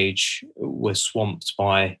information age, we're swamped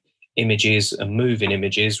by images and moving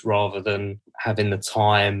images rather than having the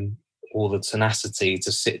time or the tenacity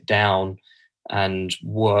to sit down and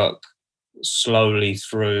work slowly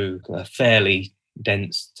through a fairly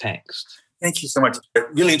dense text. Thank you so much. It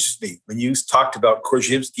really interested me when you talked about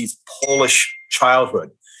Korzybski's Polish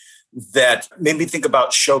childhood. That made me think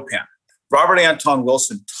about Chopin. Robert Anton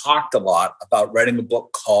Wilson talked a lot about writing a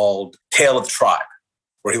book called Tale of the Tribe,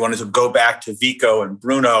 where he wanted to go back to Vico and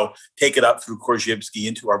Bruno, take it up through Korzybski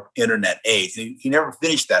into our internet age. And he never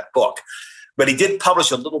finished that book, but he did publish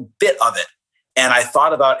a little bit of it. And I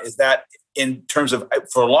thought about, is that in terms of,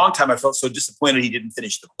 for a long time, I felt so disappointed he didn't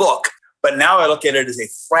finish the book. But now I look at it as a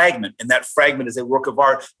fragment, and that fragment is a work of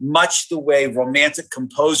art, much the way Romantic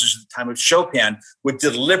composers at the time of Chopin would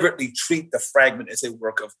deliberately treat the fragment as a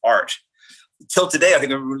work of art. Till today, I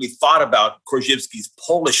think I really thought about Korzybski's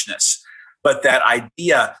Polishness, but that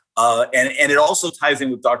idea, and it also ties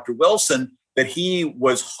in with Dr. Wilson, that he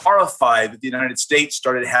was horrified that the United States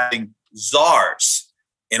started having czars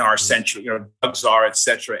in our century, Doug Tsar, et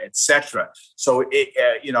cetera, et cetera. So,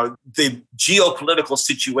 the geopolitical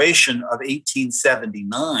situation of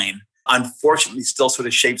 1879, unfortunately, still sort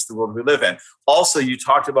of shapes the world we live in. Also, you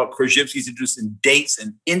talked about Korzybski's interest in dates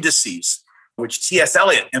and indices, which T.S.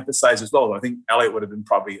 Eliot emphasized as well. I think Eliot would have been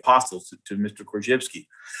probably hostile to Mr. Korzybski.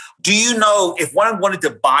 Do you know, if one wanted to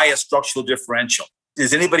buy a structural differential,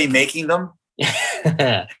 is anybody making them?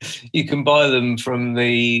 You can buy them from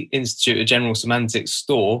the Institute of General Semantics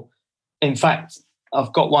store. In fact,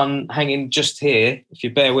 I've got one hanging just here, if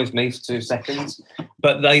you bear with me for 2 seconds.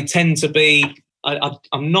 But they tend to be,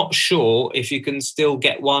 I'm not sure if you can still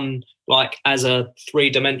get one like as a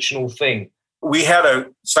 3-dimensional thing. We had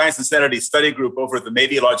a Science and Sanity study group over at the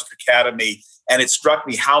Meteorological Academy, and it struck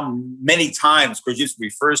me how many times Korzybski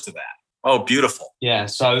refers to that. Oh, beautiful. Yeah,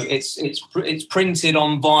 so it's printed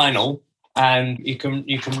on vinyl, and you can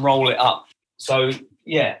roll it up. So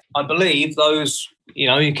yeah, I believe those,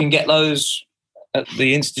 you can get those at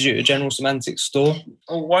the Institute of General Semantics store.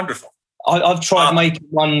 Oh, wonderful. I've tried making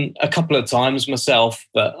one a couple of times myself,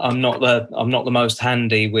 but I'm not the most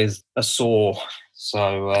handy with a saw,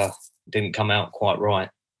 so didn't come out quite right.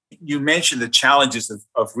 You mentioned the challenges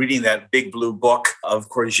of reading that big blue book of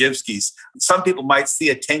Korzybski's. Some people might see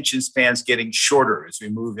attention spans getting shorter as we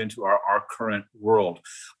move into our current world.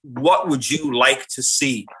 What would you like to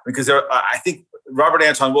see? Because I think Robert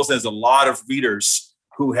Anton Wilson has a lot of readers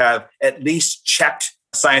who have at least checked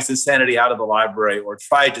Science and Sanity out of the library or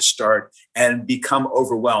tried to start and become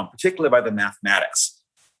overwhelmed, particularly by the mathematics.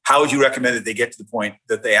 How would you recommend that they get to the point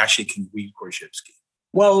that they actually can read Korzybski?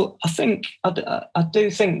 Well, I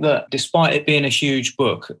do think that despite it being a huge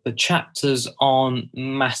book, the chapters aren't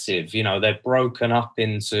massive. They're broken up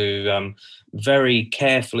into very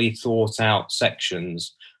carefully thought out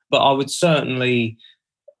sections. But I would certainly,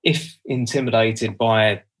 if intimidated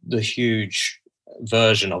by the huge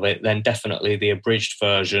version of it, then definitely the abridged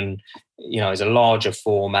version, is a larger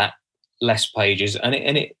format, less pages, and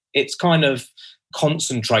it's kind of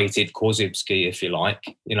concentrated Korzybski, if you like.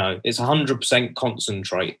 It's 100%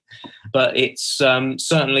 concentrate, but it's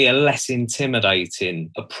certainly a less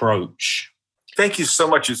intimidating approach. Thank you so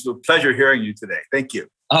much. It's a pleasure hearing you today. Thank you.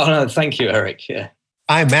 Oh, no, thank you, Eric. Yeah.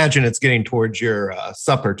 I imagine it's getting towards your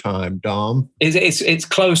supper time, Dom. It's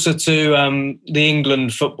closer to the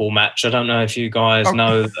England football match. I don't know if you guys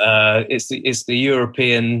know. It's the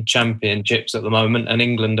European Championships at the moment, and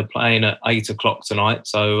England are playing at 8:00 tonight.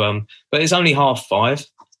 So, but it's only 5:30.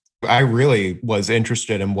 I really was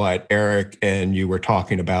interested in what Eric and you were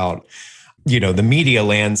talking about. The media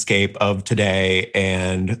landscape of today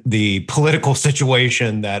and the political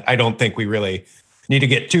situation that I don't think we really need to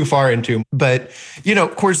get too far into. But,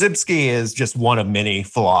 Korzybski is just one of many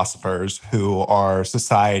philosophers who our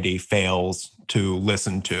society fails to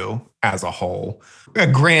listen to as a whole. A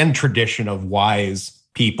grand tradition of wise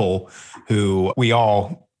people who we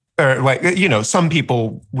all, some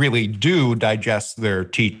people really do digest their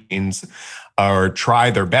teachings or try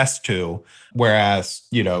their best to, whereas,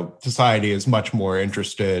 society is much more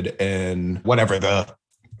interested in whatever the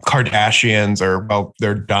Kardashians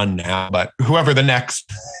they're done now, but whoever the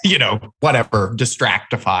next, whatever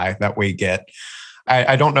Distractify that we get.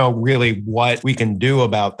 I don't know really what we can do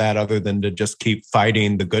about that other than to just keep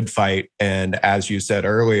fighting the good fight. And as you said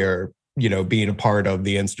earlier, being a part of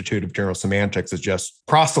the Institute of General Semantics is just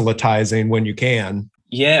proselytizing when you can.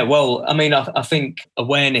 Yeah, well, I mean, I think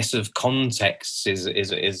awareness of context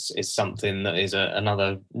is something that is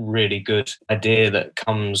another really good idea that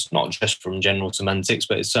comes not just from general semantics,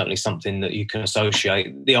 but it's certainly something that you can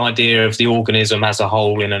associate the idea of the organism as a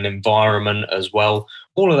whole in an environment as well,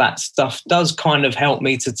 all of that stuff does kind of help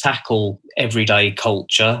me to tackle everyday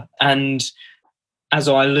culture. And as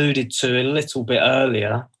I alluded to a little bit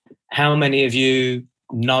earlier, how many of you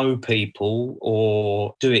know people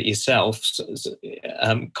or do it yourself,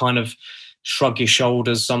 kind of shrug your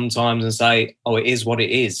shoulders sometimes and say, oh, it is what it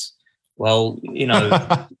is. Well, you know,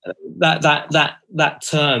 that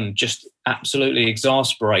term just absolutely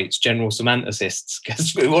exasperates general semanticists,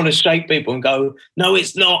 because we want to shake people and go, no,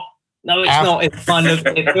 it's not. No, it's not. It's kind of.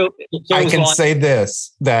 It feels I can like, say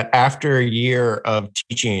this, that after a year of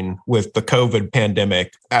teaching with the COVID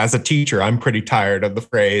pandemic, as a teacher, I'm pretty tired of the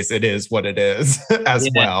phrase, it is what it is, as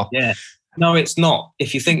well. Yeah. No, it's not.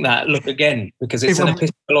 If you think that, look again, because it's an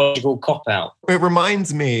epistemological cop-out. It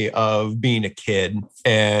reminds me of being a kid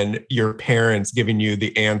and your parents giving you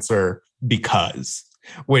the answer because,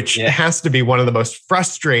 which has to be one of the most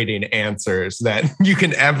frustrating answers that you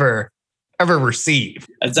can ever receive.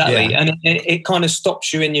 Exactly. And it kind of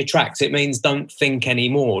stops you in your tracks. It means don't think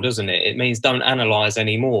anymore, doesn't it? It means don't analyze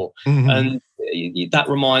anymore. Mm-hmm. And that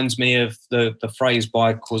reminds me of the phrase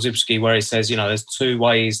by Korzybski where he says, you know, there's two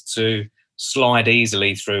ways to slide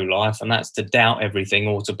easily through life, and that's to doubt everything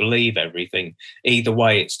or to believe everything. Either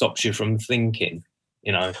way, it stops you from thinking,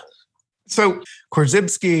 you know. So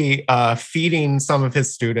Korzybski feeding some of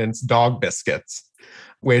his students dog biscuits,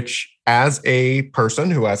 which as a person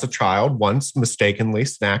who as a child once mistakenly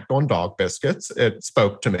snacked on dog biscuits, it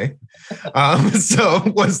spoke to me. So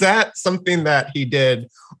was that something that he did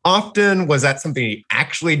often? Was that something he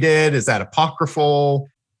actually did? Is that apocryphal?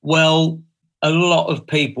 Well, a lot of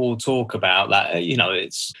people talk about that. You know,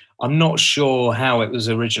 I'm not sure how it was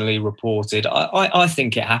originally reported. I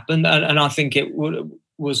think it happened, and I think it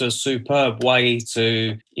was a superb way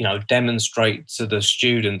to, you know, demonstrate to the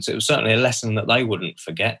students. It was certainly a lesson that they wouldn't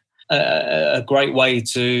forget. A great way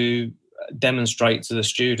to demonstrate to the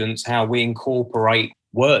students how we incorporate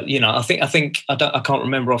word. You know, I can't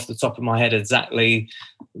remember off the top of my head exactly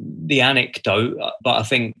the anecdote, but I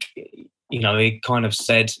think, you know, he kind of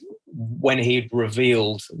said when he'd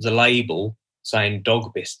revealed the label saying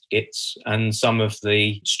dog biscuits, and some of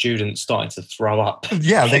the students started to throw up.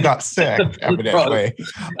 Yeah, they got sick, evidently.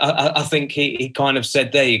 I think he kind of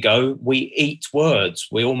said, there you go, we eat words.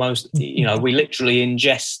 We almost, you know, we literally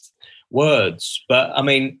ingest words. But I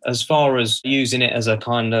mean, as far as using it as a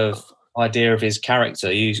kind of idea of his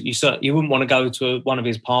character, you wouldn't want to go to one of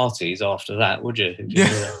his parties after that, would you?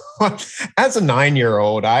 Yeah. As a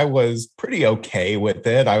 9-year-old, I was pretty okay with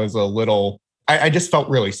it. I was I just felt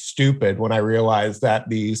really stupid when I realized that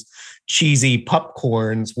these cheesy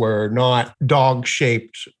popcorns were not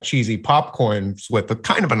dog-shaped cheesy popcorns with a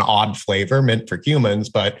kind of an odd flavor meant for humans,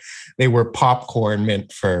 but they were popcorn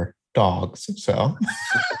meant for dogs. So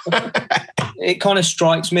it kind of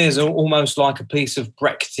strikes me as almost like a piece of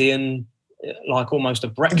Brechtian, like almost a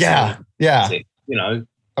Brechtian. Yeah. You know,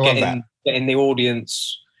 getting the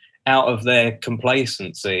audience out of their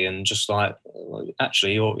complacency and just like,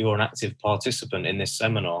 actually, you're an active participant in this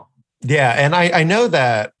seminar. Yeah, and I know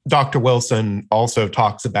that Dr. Wilson also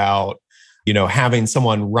talks about, you know, having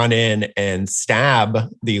someone run in and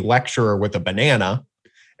stab the lecturer with a banana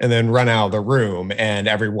and then run out of the room, and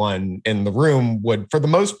everyone in the room would, for the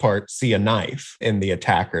most part, see a knife in the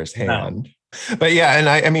attacker's hand. No. But yeah, and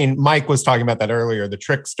I mean, Mike was talking about that earlier, the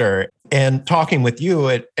trickster, and talking with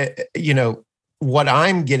you, you know, what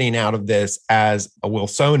I'm getting out of this as a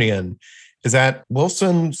Wilsonian is that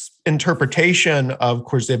Wilson's interpretation of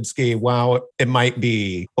Korzybski, while it might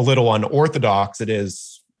be a little unorthodox,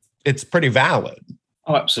 it's pretty valid.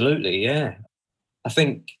 Oh, absolutely, yeah. I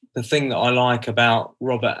think the thing that I like about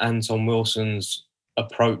Robert Anton Wilson's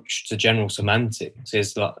approach to general semantics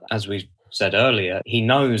is that, as we said earlier, he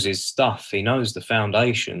knows his stuff, he knows the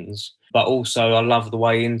foundations, but also I love the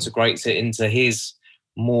way he integrates it into his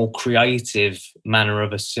more creative manner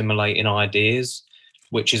of assimilating ideas,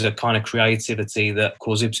 which is a kind of creativity that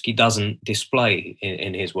Korzybski doesn't display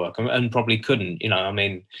in his work, and probably couldn't. You know, I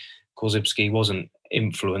mean, Korzybski wasn't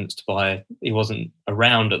he wasn't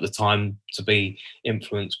around at the time to be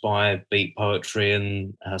influenced by beat poetry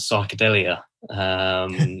and psychedelia.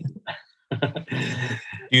 Do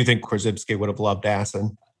you think Korzybski would have loved acid?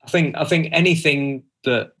 I think anything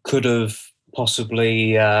that could have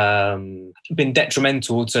possibly been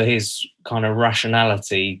detrimental to his kind of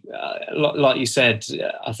rationality. Like you said,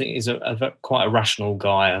 I think he's quite a rational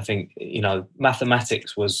guy. I think, you know,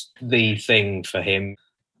 mathematics was the thing for him.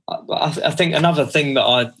 I think another thing that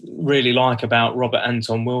I really like about Robert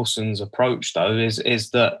Anton Wilson's approach, though, is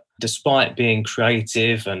that despite being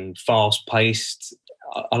creative and fast-paced,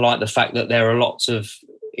 I like the fact that there are lots of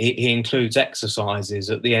he includes exercises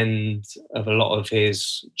at the end of a lot of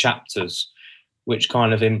his chapters, which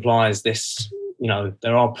kind of implies this,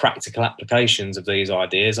 there are practical applications of these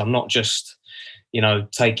ideas. I'm not just,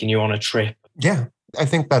 taking you on a trip. Yeah, I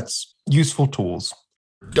think that's useful tools.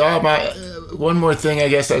 Dom, one more thing I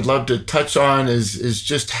guess I'd love to touch on is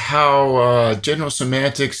just how general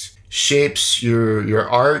semantics shapes your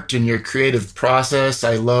art and your creative process.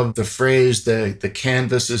 I love the phrase, the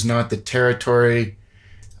canvas is not the territory.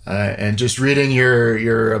 And just reading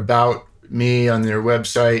your about me on their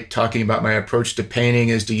website, talking about my approach to painting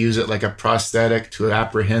is to use it like a prosthetic to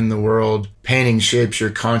apprehend the world. Painting shapes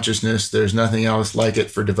your consciousness. There's nothing else like it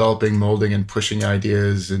for developing, molding, and pushing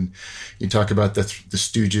ideas. And you talk about the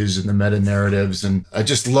Stooges and the meta-narratives. And I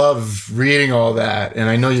just love reading all that. And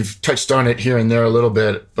I know you've touched on it here and there a little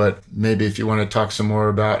bit, but maybe if you want to talk some more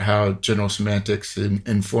about how general semantics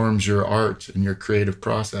informs your art and your creative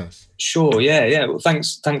process. Sure. Yeah. Well,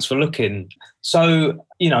 thanks for looking. So,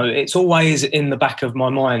 it's always in the back of my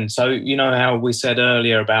mind. So, how we said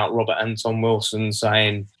earlier about Robert Anton Wilson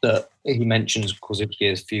saying that he mentions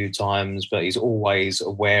Korzybski a few times, but he's always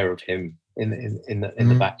aware of him in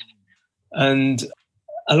the back. And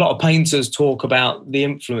a lot of painters talk about the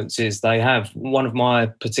influences they have. One of my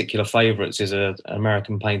particular favourites is an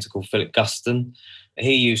American painter called Philip Guston.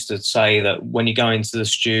 He used to say that when you go into the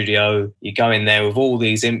studio, you go in there with all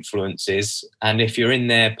these influences, and if you're in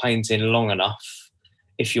there painting long enough,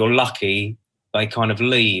 if you're lucky, they kind of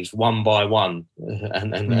leave one by one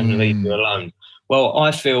and leave you alone. Well,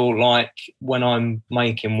 I feel like when I'm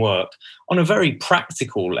making work, on a very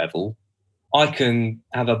practical level, I can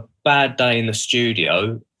have a bad day in the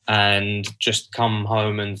studio and just come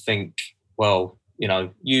home and think, well,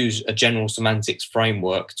 use a general semantics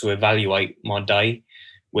framework to evaluate my day,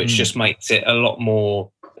 which just makes it a lot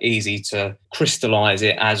more easy to crystallize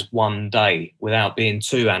it as one day without being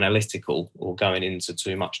too analytical or going into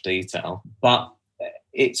too much detail. But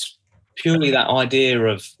it's purely that idea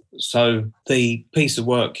of, so the piece of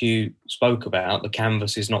work you spoke about, the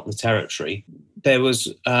canvas is not the territory. There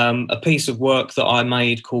was a piece of work that I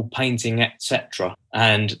made called Painting Etc.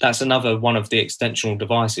 And that's another one of the extensional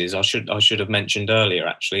devices I should have mentioned earlier,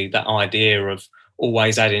 actually, that idea of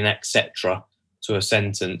always adding etc. to a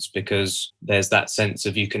sentence, because there's that sense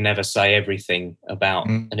of you can never say everything about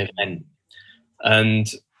an event. And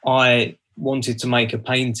I wanted to make a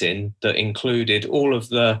painting that included all of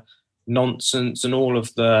the nonsense and all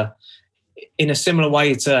of the, in a similar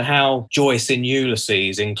way to how Joyce in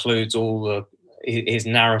Ulysses includes his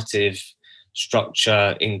narrative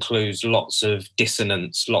structure, includes lots of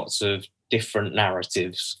dissonance, lots of different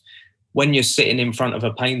narratives. When you're sitting in front of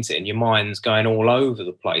a painting, your mind's going all over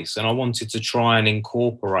the place. And I wanted to try and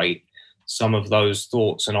incorporate some of those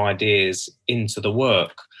thoughts and ideas into the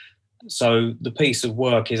work. So the piece of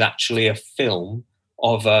work is actually a film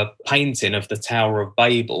of a painting of the Tower of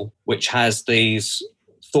Babel, which has these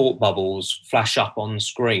thought bubbles flash up on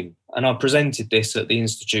screen. And I presented this at the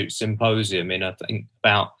Institute Symposium in, I think,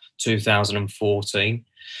 about 2014.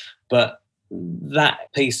 But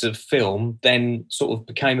that piece of film then sort of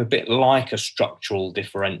became a bit like a structural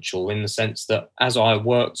differential, in the sense that as I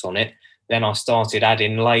worked on it, then I started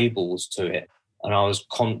adding labels to it, and I was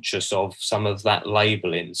conscious of some of that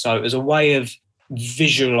labeling. So it was a way of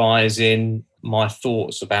visualizing my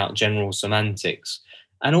thoughts about general semantics.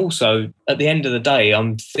 And also, at the end of the day,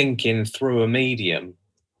 I'm thinking through a medium.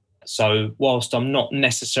 So whilst I'm not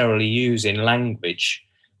necessarily using language,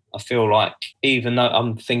 I feel like even though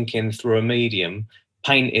I'm thinking through a medium,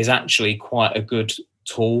 paint is actually quite a good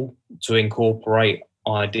tool to incorporate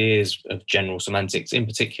ideas of general semantics, in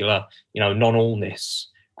particular, non-allness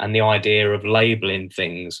and the idea of labeling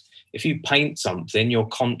things. If you paint something, you're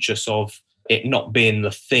conscious of it not being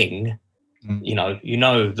the thing.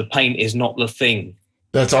 The paint is not the thing.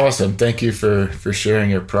 That's awesome. Thank you for sharing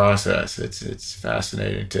your process. It's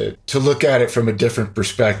fascinating to look at it from a different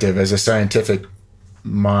perspective. As a scientific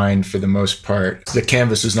mind, for the most part, the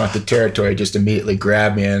canvas is not the territory just immediately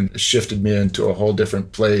grabbed me and shifted me into a whole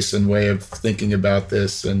different place and way of thinking about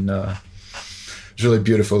this. And it's really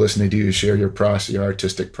beautiful listening to you share your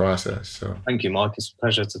artistic process. So thank you, Mike. It's a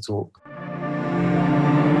pleasure to talk.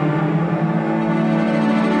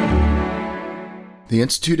 The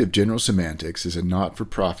Institute of General Semantics is a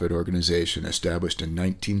not-for-profit organization established in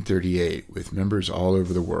 1938 with members all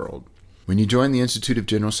over the world. When you join the Institute of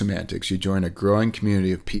General Semantics, you join a growing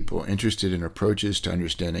community of people interested in approaches to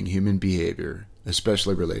understanding human behavior,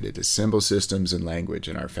 especially related to symbol systems and language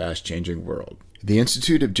in our fast-changing world. The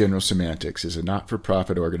Institute of General Semantics is a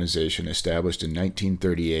not-for-profit organization established in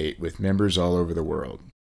 1938 with members all over the world.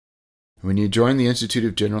 When you join the Institute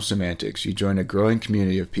of General Semantics, you join a growing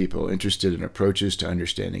community of people interested in approaches to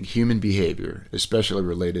understanding human behavior, especially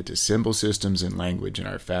related to symbol systems and language in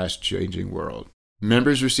our fast-changing world.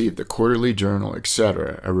 Members receive the quarterly journal,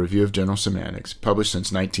 etc., a review of general semantics, published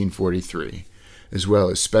since 1943, as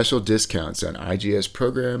well as special discounts on IGS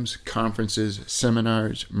programs, conferences,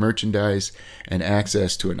 seminars, merchandise, and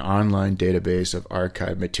access to an online database of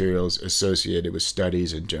archived materials associated with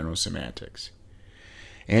studies in general semantics.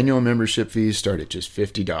 Annual membership fees start at just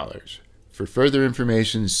 $50. For further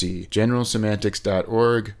information, see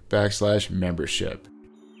generalsemantics.org/membership.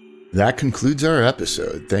 That concludes our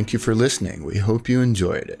episode. Thank you for listening. We hope you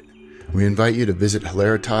enjoyed it. We invite you to visit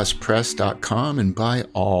HilaritasPress.com and buy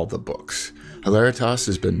all the books. Hilaritas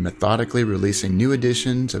has been methodically releasing new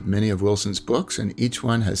editions of many of Wilson's books, and each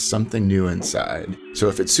one has something new inside. So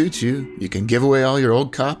if it suits you, you can give away all your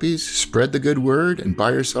old copies, spread the good word, and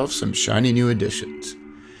buy yourself some shiny new editions.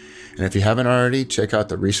 And if you haven't already, check out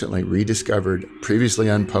the recently rediscovered, previously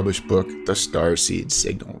unpublished book, The Starseed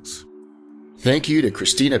Signals. Thank you to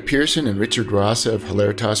Christina Pearson and Richard Rassa of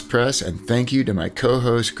Hilaritas Press, and thank you to my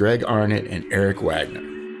co-hosts Greg Arnott and Eric Wagner.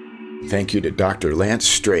 Thank you to Dr. Lance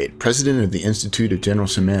Straight, President of the Institute of General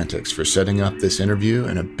Semantics, for setting up this interview,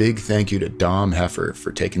 and a big thank you to Dom Heffer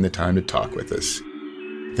for taking the time to talk with us.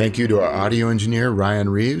 Thank you to our audio engineer, Ryan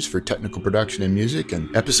Reeves, for technical production and music,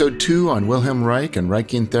 and Episode 2 on Wilhelm Reich and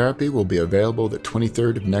Reichian therapy will be available the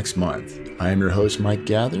 23rd of next month. I am your host, Mike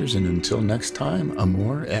Gathers, and until next time,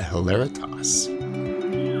 amor et hilaritas.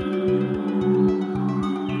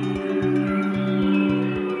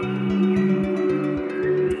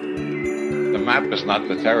 The map is not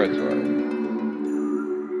the territory.